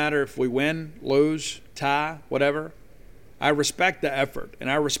 It doesn't matter if we win, lose, tie, whatever. I respect the effort, and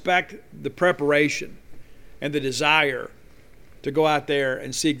I respect the preparation and the desire to go out there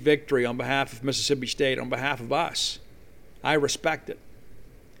and seek victory on behalf of Mississippi State, on behalf of us. I respect it.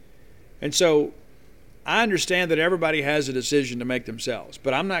 And so I understand that everybody has a decision to make themselves,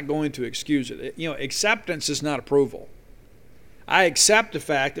 but I'm not going to excuse it. Acceptance is not approval. I accept the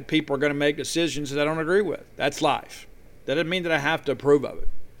fact that people are going to make decisions that I don't agree with. That's life. That doesn't mean that I have to approve of it.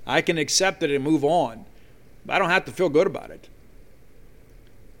 I can accept it and move on, but I don't have to feel good about it.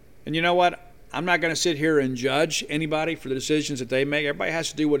 And you know what? I'm not going to sit here and judge anybody for the decisions that they make. Everybody has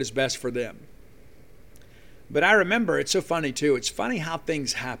to do what is best for them. But I remember, it's so funny too. It's funny how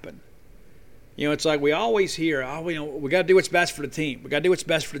things happen. It's like we always hear, we got to do what's best for the team. We got to do what's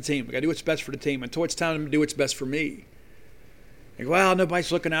best for the team. We got to do what's best for the team until it's time to do what's best for me. Like, well,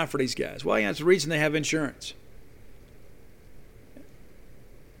 nobody's looking out for these guys. Well, it's the reason they have insurance.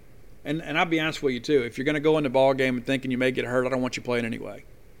 And I'll be honest with you too. If you're going to go in the ball game and thinking you may get hurt, I don't want you playing anyway.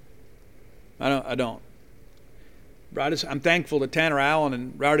 I don't. I'm thankful that Tanner Allen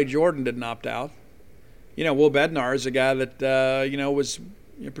and Rowdy Jordan didn't opt out. Will Bednar is a guy that was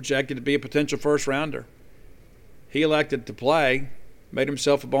projected to be a potential first rounder. He elected to play, made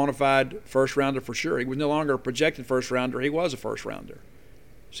himself a bona fide first rounder for sure. He was no longer a projected first rounder. He was a first rounder.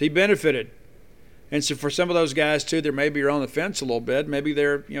 So he benefited. And so for some of those guys too, that maybe are on the fence a little bit. Maybe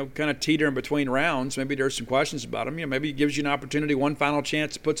they're kind of teetering between rounds. Maybe there's some questions about them. Maybe it gives you an opportunity, one final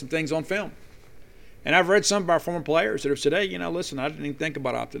chance to put some things on film. And I've read some of our former players that have said, hey, listen, I didn't even think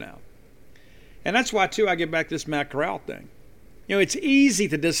about opting out. And that's why too I get back to this Matt Corral thing. It's easy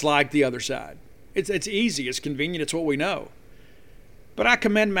to dislike the other side. It's easy. It's convenient. It's what we know. But I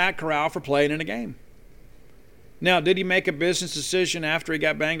commend Matt Corral for playing in a game. Now, did he make a business decision after he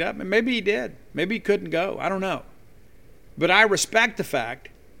got banged up? Maybe he did. Maybe he couldn't go. I don't know. But I respect the fact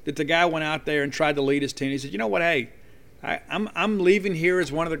that the guy went out there and tried to lead his team. He said, you know what, hey, I'm leaving here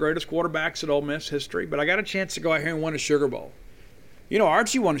as one of the greatest quarterbacks in Ole Miss history, but I got a chance to go out here and win a Sugar Bowl.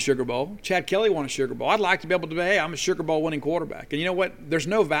 Archie won a Sugar Bowl. Chad Kelly won a Sugar Bowl. I'd like to be able to say, hey, I'm a Sugar Bowl winning quarterback. And you know what? There's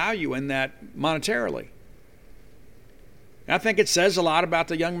no value in that monetarily. And I think it says a lot about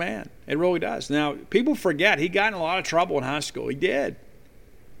the young man. It really does. Now, people forget he got in a lot of trouble in high school. He did.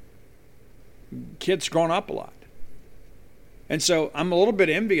 Kid's grown up a lot. And so I'm a little bit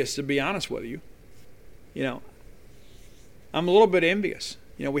envious, to be honest with you. I'm a little bit envious.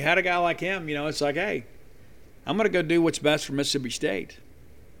 We had a guy like him, it's like, hey, I'm going to go do what's best for Mississippi State.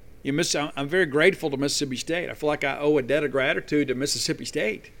 I'm very grateful to Mississippi State. I feel like I owe a debt of gratitude to Mississippi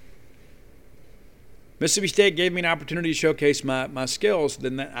State. Mississippi State gave me an opportunity to showcase my skills.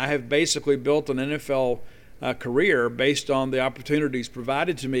 Then I have basically built an NFL career based on the opportunities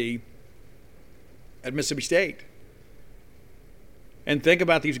provided to me at Mississippi State. And think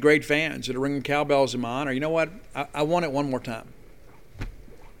about these great fans that are ringing cowbells in my honor. You know what? I want it one more time.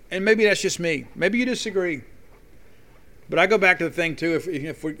 And maybe that's just me. Maybe you disagree. But I go back to the thing, too,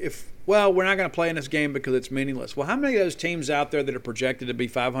 if we're not going to play in this game because it's meaningless. Well, how many of those teams out there that are projected to be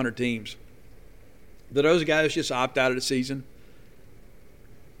 500 teams, do those guys just opt out of the season?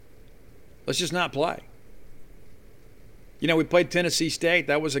 Let's just not play. We played Tennessee State.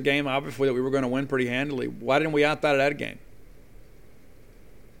 That was a game, obviously, that we were going to win pretty handily. Why didn't we opt out of that game?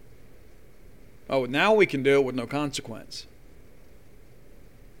 Oh, now we can do it with no consequence.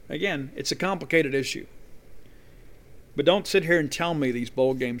 Again, it's a complicated issue. But don't sit here and tell me these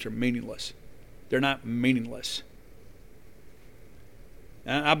bowl games are meaningless. They're not meaningless.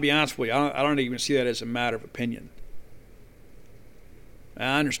 And I'll be honest with you, I don't even see that as a matter of opinion.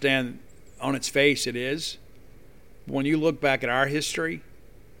 I understand on its face it is. But when you look back at our history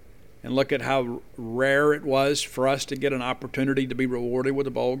and look at how rare it was for us to get an opportunity to be rewarded with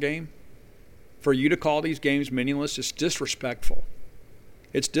a bowl game, for you to call these games meaningless is disrespectful.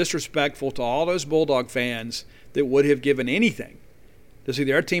 It's disrespectful to all those Bulldog fans that would have given anything to see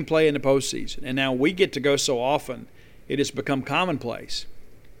their team play in the postseason. And now we get to go so often, it has become commonplace.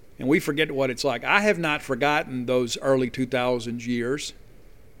 And we forget what it's like. I have not forgotten those early 2000s years.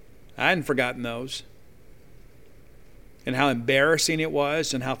 I hadn't forgotten those. And how embarrassing it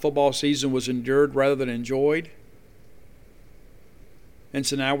was and how football season was endured rather than enjoyed. And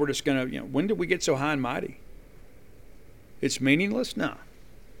so now we're just going to, when did we get so high and mighty? It's meaningless? No.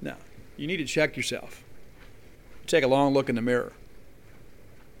 You need to check yourself. Take a long look in the mirror.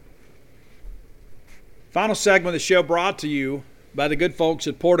 Final segment of the show brought to you by the good folks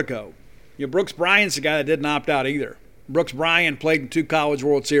at Portico. Brooks Bryan's the guy that didn't opt out either. Brooks Bryan played in 2 College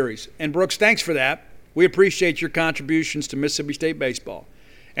World Series. And Brooks, thanks for that. We appreciate your contributions to Mississippi State baseball.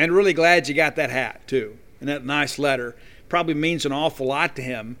 And really glad you got that hat, too. And that nice letter. Probably means an awful lot to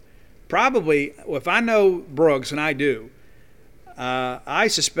him. Probably, if I know Brooks, and I do, I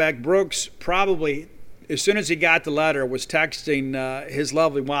suspect Brooks probably, as soon as he got the letter, was texting his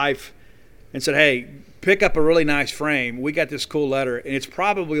lovely wife and said, hey, pick up a really nice frame. We got this cool letter. And it's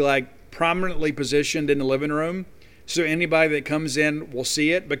probably like prominently positioned in the living room. So anybody that comes in will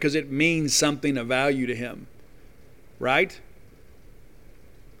see it because it means something of value to him. Right?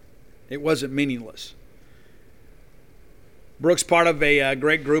 It wasn't meaningless. Brooks part of a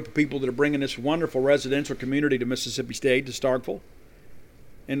great group of people that are bringing this wonderful residential community to Mississippi State, to Starkville.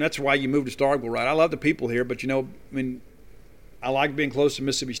 And that's why you moved to Starkville, right? I love the people here, but, I like being close to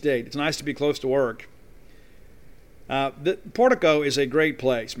Mississippi State. It's nice to be close to work. Portico is a great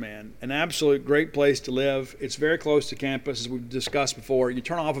place, man. An absolute great place to live. It's very close to campus, as we've discussed before. You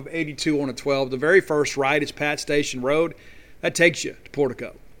turn off of 82 on a 12. The very first right is Pat Station Road. That takes you to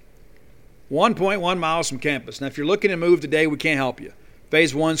Portico. 1.1 miles from campus. Now, if you're looking to move today, we can't help you.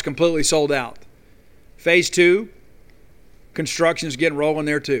 Phase 1's completely sold out. Phase 2, construction's getting rolling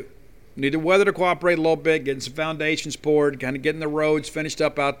there too. We need the weather to cooperate a little bit, getting some foundations poured, kind of getting the roads finished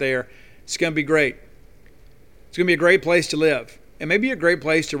up out there. It's going to be great. It's going to be a great place to live, and maybe a great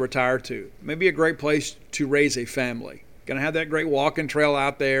place to retire to. Maybe a great place to raise a family. Going to have that great walking trail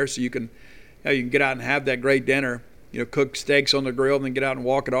out there, so you can get out and have that great dinner. Cook steaks on the grill and then get out and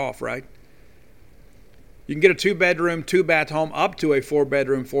walk it off, right? You can get a 2-bedroom, 2-bath home up to a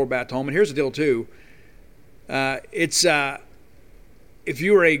 4-bedroom, 4-bath home. And here's the deal too. If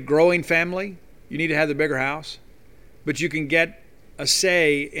you are a growing family, you need to have the bigger house, but you can get a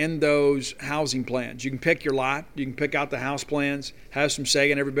say in those housing plans. You can pick your lot. You can pick out the house plans, have some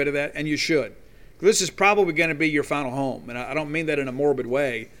say in every bit of that, and you should. This is probably going to be your final home, and I don't mean that in a morbid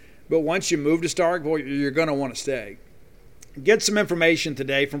way, but once you move to Starkville, you're going to want to stay. Get some information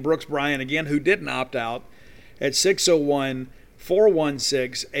today from Brooks Bryan, again, who didn't opt out, at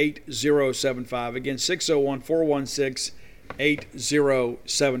 601-416-8075. Again,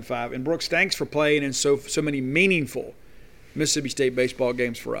 601-416-8075. And Brooks, thanks for playing in so many meaningful Mississippi State baseball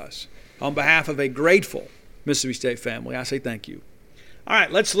games for us. On behalf of a grateful Mississippi State family, I say thank you. All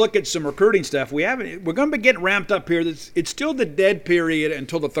right, let's look at some recruiting stuff. We're going to be getting ramped up here. It's still the dead period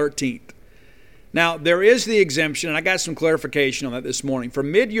until the 13th. Now, there is the exemption, and I got some clarification on that this morning. For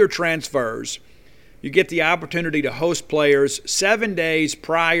mid-year transfers, you get the opportunity to host players 7 days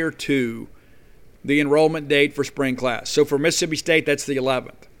prior to the enrollment date for spring class. So for Mississippi State, that's the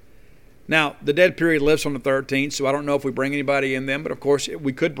 11th. Now, the dead period lifts on the 13th, so I don't know if we bring anybody in then, but of course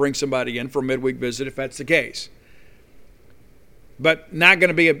we could bring somebody in for a midweek visit if that's the case. But not going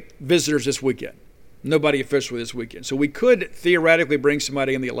to be visitors this weekend. Nobody officially this weekend. So we could theoretically bring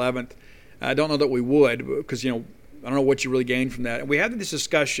somebody in the 11th. I don't know that we would because, I don't know what you really gain from that. And we had this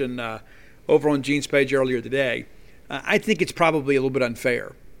discussion over on Gene's page earlier today. I think it's probably a little bit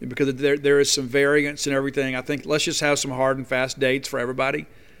unfair because there is some variance and everything. I think let's just have some hard and fast dates for everybody.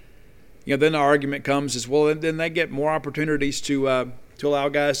 Then the argument comes is, well, then they get more opportunities to allow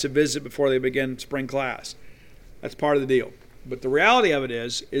guys to visit before they begin spring class. That's part of the deal. But the reality of it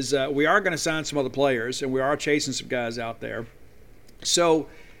is we are going to sign some other players, and we are chasing some guys out there. So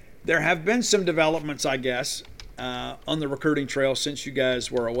there have been some developments, I guess, on the recruiting trail since you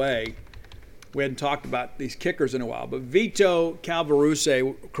guys were away. We hadn't talked about these kickers in a while, but Vito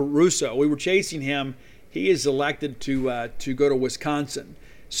Caruso, we were chasing him. He is elected to go to Wisconsin.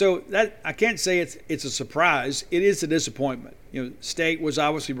 So that I can't say it's a surprise. It is a disappointment. State was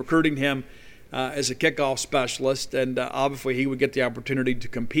obviously recruiting him as a kickoff specialist, and obviously he would get the opportunity to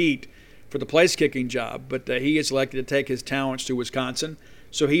compete for the place kicking job. But he is elected to take his talents to Wisconsin,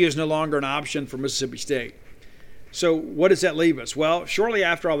 so he is no longer an option for Mississippi State. So what does that leave us? Well, shortly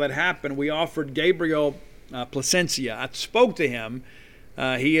after all that happened, we offered Gabriel Placencia. I spoke to him.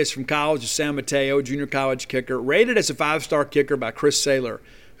 He is from College of San Mateo, junior college kicker, rated as a 5-star kicker by Chris Saylor,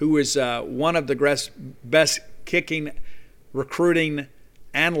 who is one of the best kicking recruiting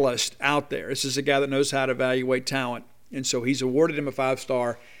analysts out there. This is a guy that knows how to evaluate talent, and so he's awarded him a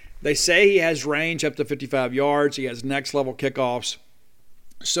 5-star. They say he has range up to 55 yards. He has next-level kickoffs.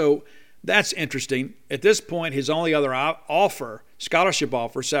 So that's interesting. At this point, his only other scholarship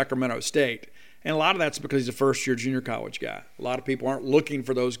offer, Sacramento State. And a lot of that's because he's a first-year junior college guy. A lot of people aren't looking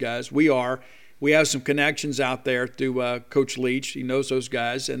for those guys. We are. We have some connections out there through Coach Leach. He knows those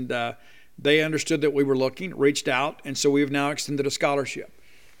guys, and they understood that we were looking, reached out, and so we have now extended a scholarship.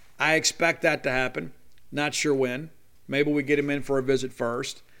 I expect that to happen. Not sure when. Maybe we get him in for a visit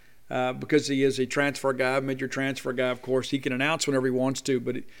first because he is a transfer guy, mid-year transfer guy, of course. He can announce whenever he wants to,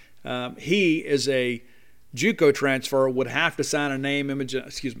 but he is a JUCO transfer, would have to sign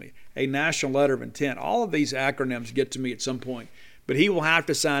a national letter of intent. All of these acronyms get to me at some point. But he will have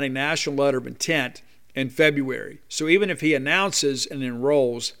to sign a national letter of intent in February. So even if he announces and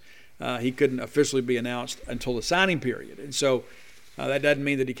enrolls, he couldn't officially be announced until the signing period. And so that doesn't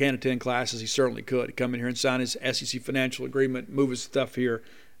mean that he can't attend classes. He certainly could. He'd come in here and sign his SEC financial agreement, move his stuff here,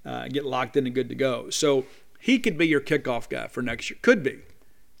 get locked in and good to go. So he could be your kickoff guy for next year. Could be.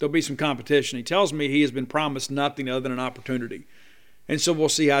 There'll be some competition. He tells me he has been promised nothing other than an opportunity. And so we'll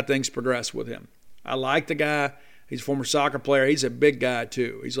see how things progress with him. I like the guy. He's a former soccer player. He's a big guy,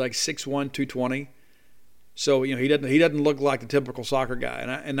 too. He's like 6'1", 220. So, he doesn't look like the typical soccer guy.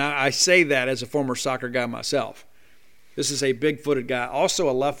 And I say that as a former soccer guy myself. This is a big-footed guy, also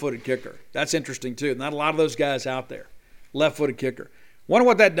a left-footed kicker. That's interesting, too. Not a lot of those guys out there. Left-footed kicker. Wonder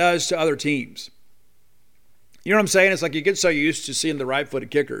what that does to other teams. You know what I'm saying? It's like you get so used to seeing the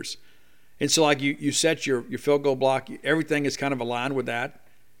right-footed kickers. And so, like, you set your field goal block. Everything is kind of aligned with that.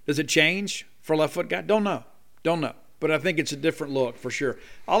 Does it change for a left-footed guy? Don't know. But I think it's a different look for sure.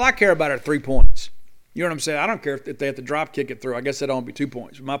 All I care about are 3 points. You know what I'm saying? I don't care if they have to drop kick it through. I guess that'll only be 2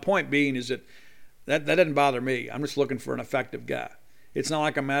 points. But my point being is that doesn't bother me. I'm just looking for an effective guy. It's not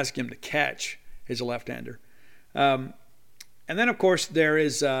like I'm asking him to catch as a left-hander. And then, of course,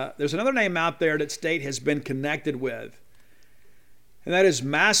 there's another name out there that State has been connected with, and that is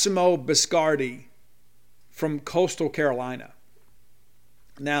Massimo Biscardi from Coastal Carolina.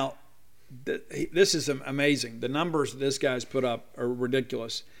 Now, this is amazing. The numbers this guy's put up are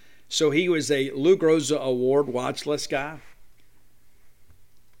ridiculous. So he was a Lou Groza Award watch list guy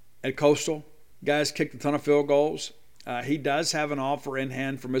at Coastal. Guys kicked a ton of field goals. He does have an offer in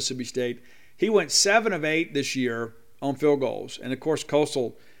hand for Mississippi State. He went 7 of 8 this year on field goals. And, of course,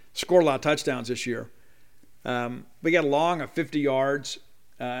 Coastal scored a lot of touchdowns this year. We got long of 50 yards.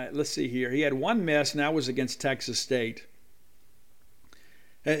 Let's see here. He had one miss, and that was against Texas State.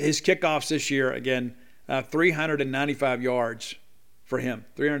 His kickoffs this year, again, 395 yards for him,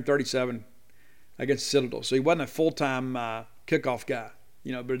 337 against Citadel. So he wasn't a full-time kickoff guy,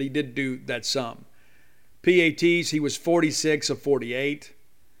 but he did do that some. PATs, he was 46 of 48.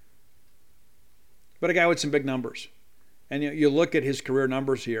 But a guy with some big numbers. And you look at his career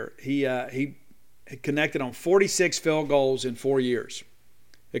numbers here. He connected on 46 field goals in 4 years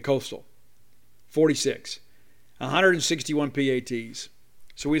at Coastal. 46. 161 PATs.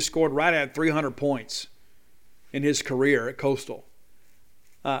 So he scored right at 300 points in his career at Coastal.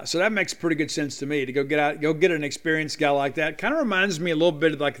 So that makes pretty good sense to me to go get an experienced guy like that. Kind of reminds me a little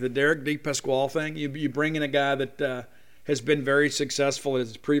bit of like the Derek DePasquale thing. You bring in a guy that has been very successful at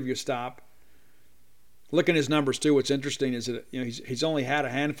his previous stop. Looking at his numbers too, what's interesting is that he's only had a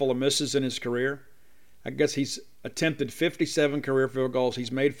handful of misses in his career. I guess he's attempted 57 career field goals.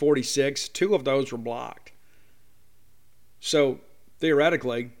 He's made 46. 2 of those were blocked. So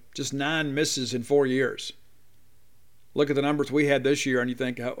theoretically, just 9 misses in 4 years. Look at the numbers we had this year, and you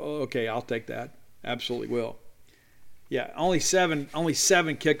think, oh, okay, I'll take that. Absolutely will. Yeah, only seven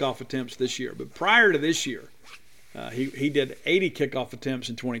kickoff attempts this year. But prior to this year, he did 80 kickoff attempts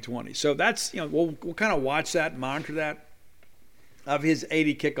in 2020. So that's, we'll kind of watch that, monitor that. Of his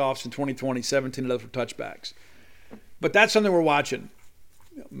 80 kickoffs in 2020, 17 of those were touchbacks. But that's something we're watching.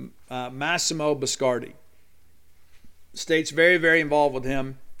 Massimo Biscardi. State's very, very involved with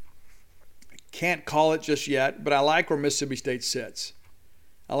him. Can't call it just yet, but I like where Mississippi State sits.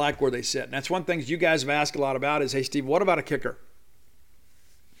 I like where they sit. And that's one thing you guys have asked a lot about is, hey, Steve, what about a kicker?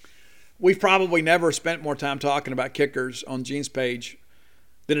 We've probably never spent more time talking about kickers on Gene's page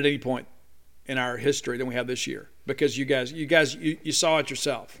than at any point in our history than we have this year. Because you saw it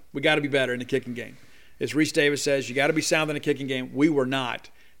yourself. We got to be better in the kicking game. As Reese Davis says, you got to be sound in the kicking game. We were not.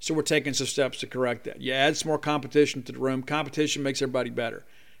 So we're taking some steps to correct that. You add some more competition to the room. Competition makes everybody better.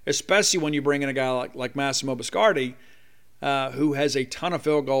 Especially when you bring in a guy like Massimo Biscardi, who has a ton of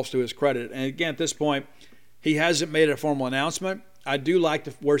field goals to his credit. And again, at this point, he hasn't made a formal announcement. I do like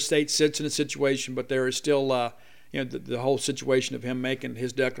where State sits in the situation, but there is still, the whole situation of him making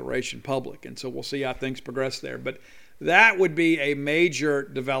his declaration public. And so we'll see how things progress there. But that would be a major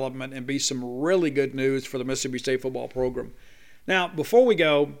development and be some really good news for the Mississippi State football program. Now, before we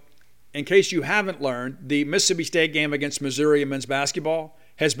go, in case you haven't learned, the Mississippi State game against Missouri in men's basketball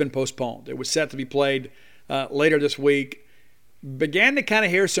has been postponed. It was set to be played later this week. Began to kind of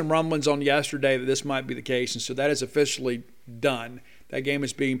hear some rumblings on yesterday that this might be the case, and so that is officially done. That game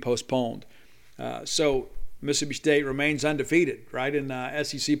is being postponed. So Mississippi State remains undefeated, right, in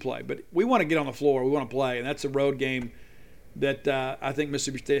SEC play. But we want to get on the floor. We want to play, and that's a road game that I think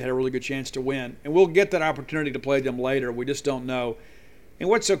Mississippi State had a really good chance to win. And we'll get that opportunity to play them later. We just don't know. And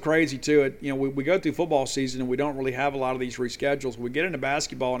what's so crazy, too, we go through football season and we don't really have a lot of these reschedules. We get into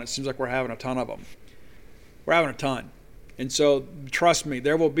basketball and it seems like we're having a ton of them. We're having a ton. And so, trust me,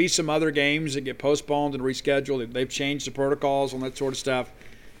 there will be some other games that get postponed and rescheduled. They've changed the protocols and that sort of stuff.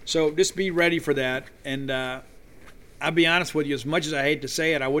 So just be ready for that. And I'll be honest with you, as much as I hate to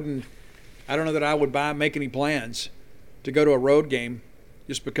say it, I don't know that I would make any plans to go to a road game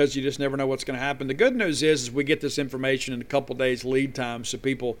just because you just never know what's going to happen. The good news is we get this information in a couple days lead time so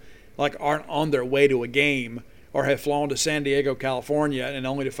people aren't on their way to a game or have flown to San Diego, California, and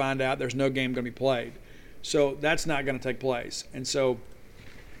only to find out there's no game going to be played. So that's not going to take place. And so,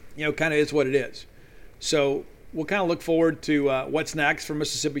 kind of is what it is. So we'll kind of look forward to what's next for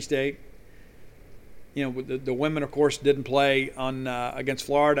Mississippi State. You know, the women, of course, didn't play on against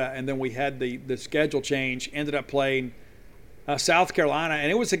Florida, and then we had the schedule change. Ended up playing South Carolina,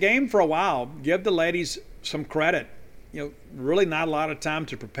 and it was a game for a while. Give the ladies some credit. You know, really not a lot of time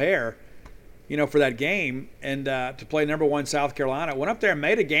to prepare, you know, for that game, and to play number one South Carolina. Went up there and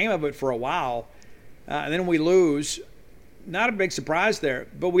made a game of it for a while, and then we lose. Not a big surprise there,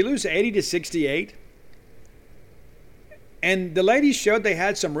 but we lose 80-68. And the ladies showed they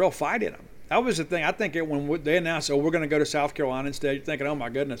had some real fight in them. That was the thing. I think when they announced, we're going to go to South Carolina instead, you're thinking, oh, my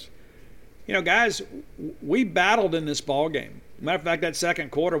goodness. You know, guys, we battled in this ball game. Matter of fact, that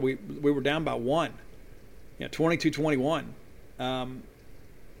second quarter, we were down by 1, 22-21.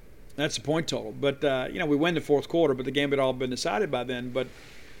 That's the point total. But, you know, we win the fourth quarter, but the game had all been decided by then. But,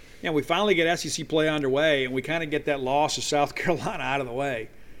 you know, we finally get SEC play underway, and we kind of get that loss of South Carolina out of the way.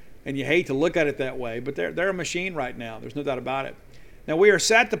 And you hate to look at it that way, but they're a machine right now. There's no doubt about it. Now, we are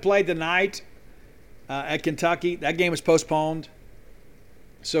set to play tonight at Kentucky. That game is postponed.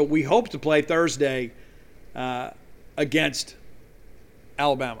 So we hope to play Thursday against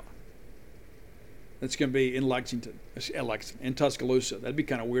Alabama. That's going to be in Lexington, in Tuscaloosa. That'd be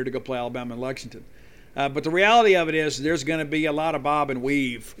kind of weird to go play Alabama in Lexington. But the reality of it is there's going to be a lot of bob and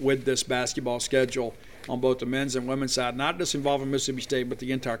weave with this basketball schedule on both the men's and women's side, not just involving Mississippi State, but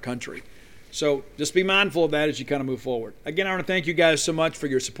the entire country. So just be mindful of that as you kind of move forward. Again, I want to thank you guys so much for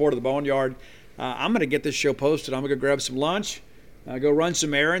your support of the Boneyard. I'm going to get this show posted. I'm going to go grab some lunch, go run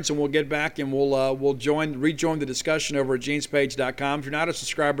some errands, and we'll get back and we'll rejoin the discussion over at genespage.com. If you're not a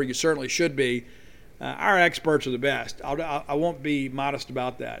subscriber, you certainly should be. Our experts are the best. I won't be modest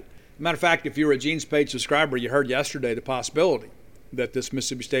about that. Matter of fact, if you're a Gene's Page subscriber, you heard yesterday the possibility that this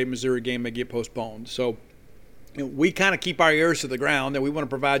Mississippi State-Missouri game may get postponed. So we kind of keep our ears to the ground, and we want to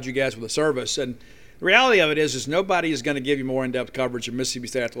provide you guys with a service. And the reality of it is nobody is going to give you more in-depth coverage of Mississippi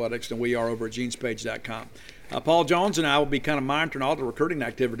State athletics than we are over at genespage.com. Paul Jones and I will be kind of monitoring all the recruiting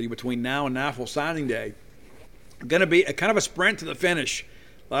activity between now and National Signing Day. Going to be a kind of a sprint to the finish.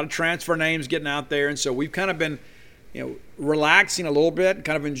 A lot of transfer names getting out there, and so we've kind of been relaxing a little bit,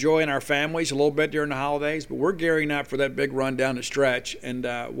 kind of enjoying our families a little bit during the holidays, but we're gearing up for that big run down the stretch, and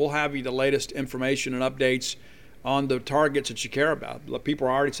we'll have you the latest information and updates on the targets that you care about. People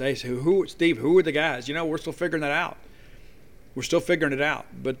are already saying, Steve, who are the guys? We're still figuring that out. We're still figuring it out,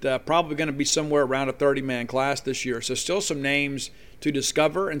 but probably going to be somewhere around a 30-man class this year. So still some names to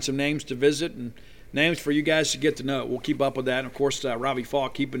discover and some names to visit and names for you guys to get to know. We'll keep up with that. And, of course, Robbie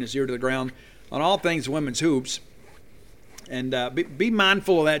Falk keeping his ear to the ground on all things women's hoops. And be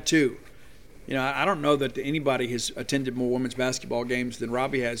mindful of that, too. I don't know that anybody has attended more women's basketball games than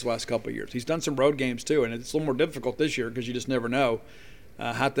Robbie has the last couple of years. He's done some road games, too, and it's a little more difficult this year because you just never know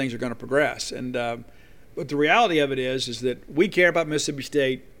how things are going to progress. And but the reality of it is that we care about Mississippi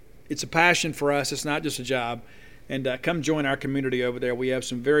State. It's a passion for us. It's not just a job. And come join our community over there. We have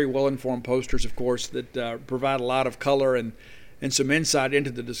some very well-informed posters, of course, that provide a lot of color and some insight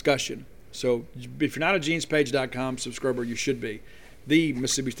into the discussion. So if you're not a genespage.com subscriber, you should be. The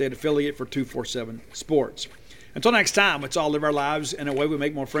Mississippi State affiliate for 247 Sports. Until next time, let's all live our lives in a way we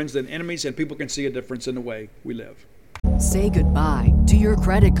make more friends than enemies, and people can see a difference in the way we live. Say goodbye to your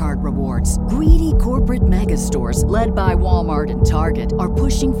credit card rewards. Greedy corporate mega stores, led by Walmart and Target, are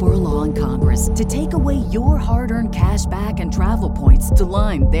pushing for a law in Congress to take away your hard-earned cash back and travel points to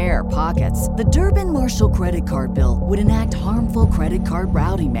line their pockets. The Durbin-Marshall credit card bill would enact harmful credit card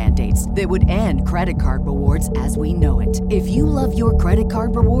routing mandates that would end credit card rewards as we know it. If you love your credit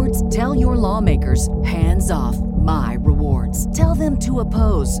card rewards, tell your lawmakers, hands off my rewards. Tell them to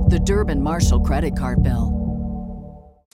oppose the Durbin-Marshall credit card bill.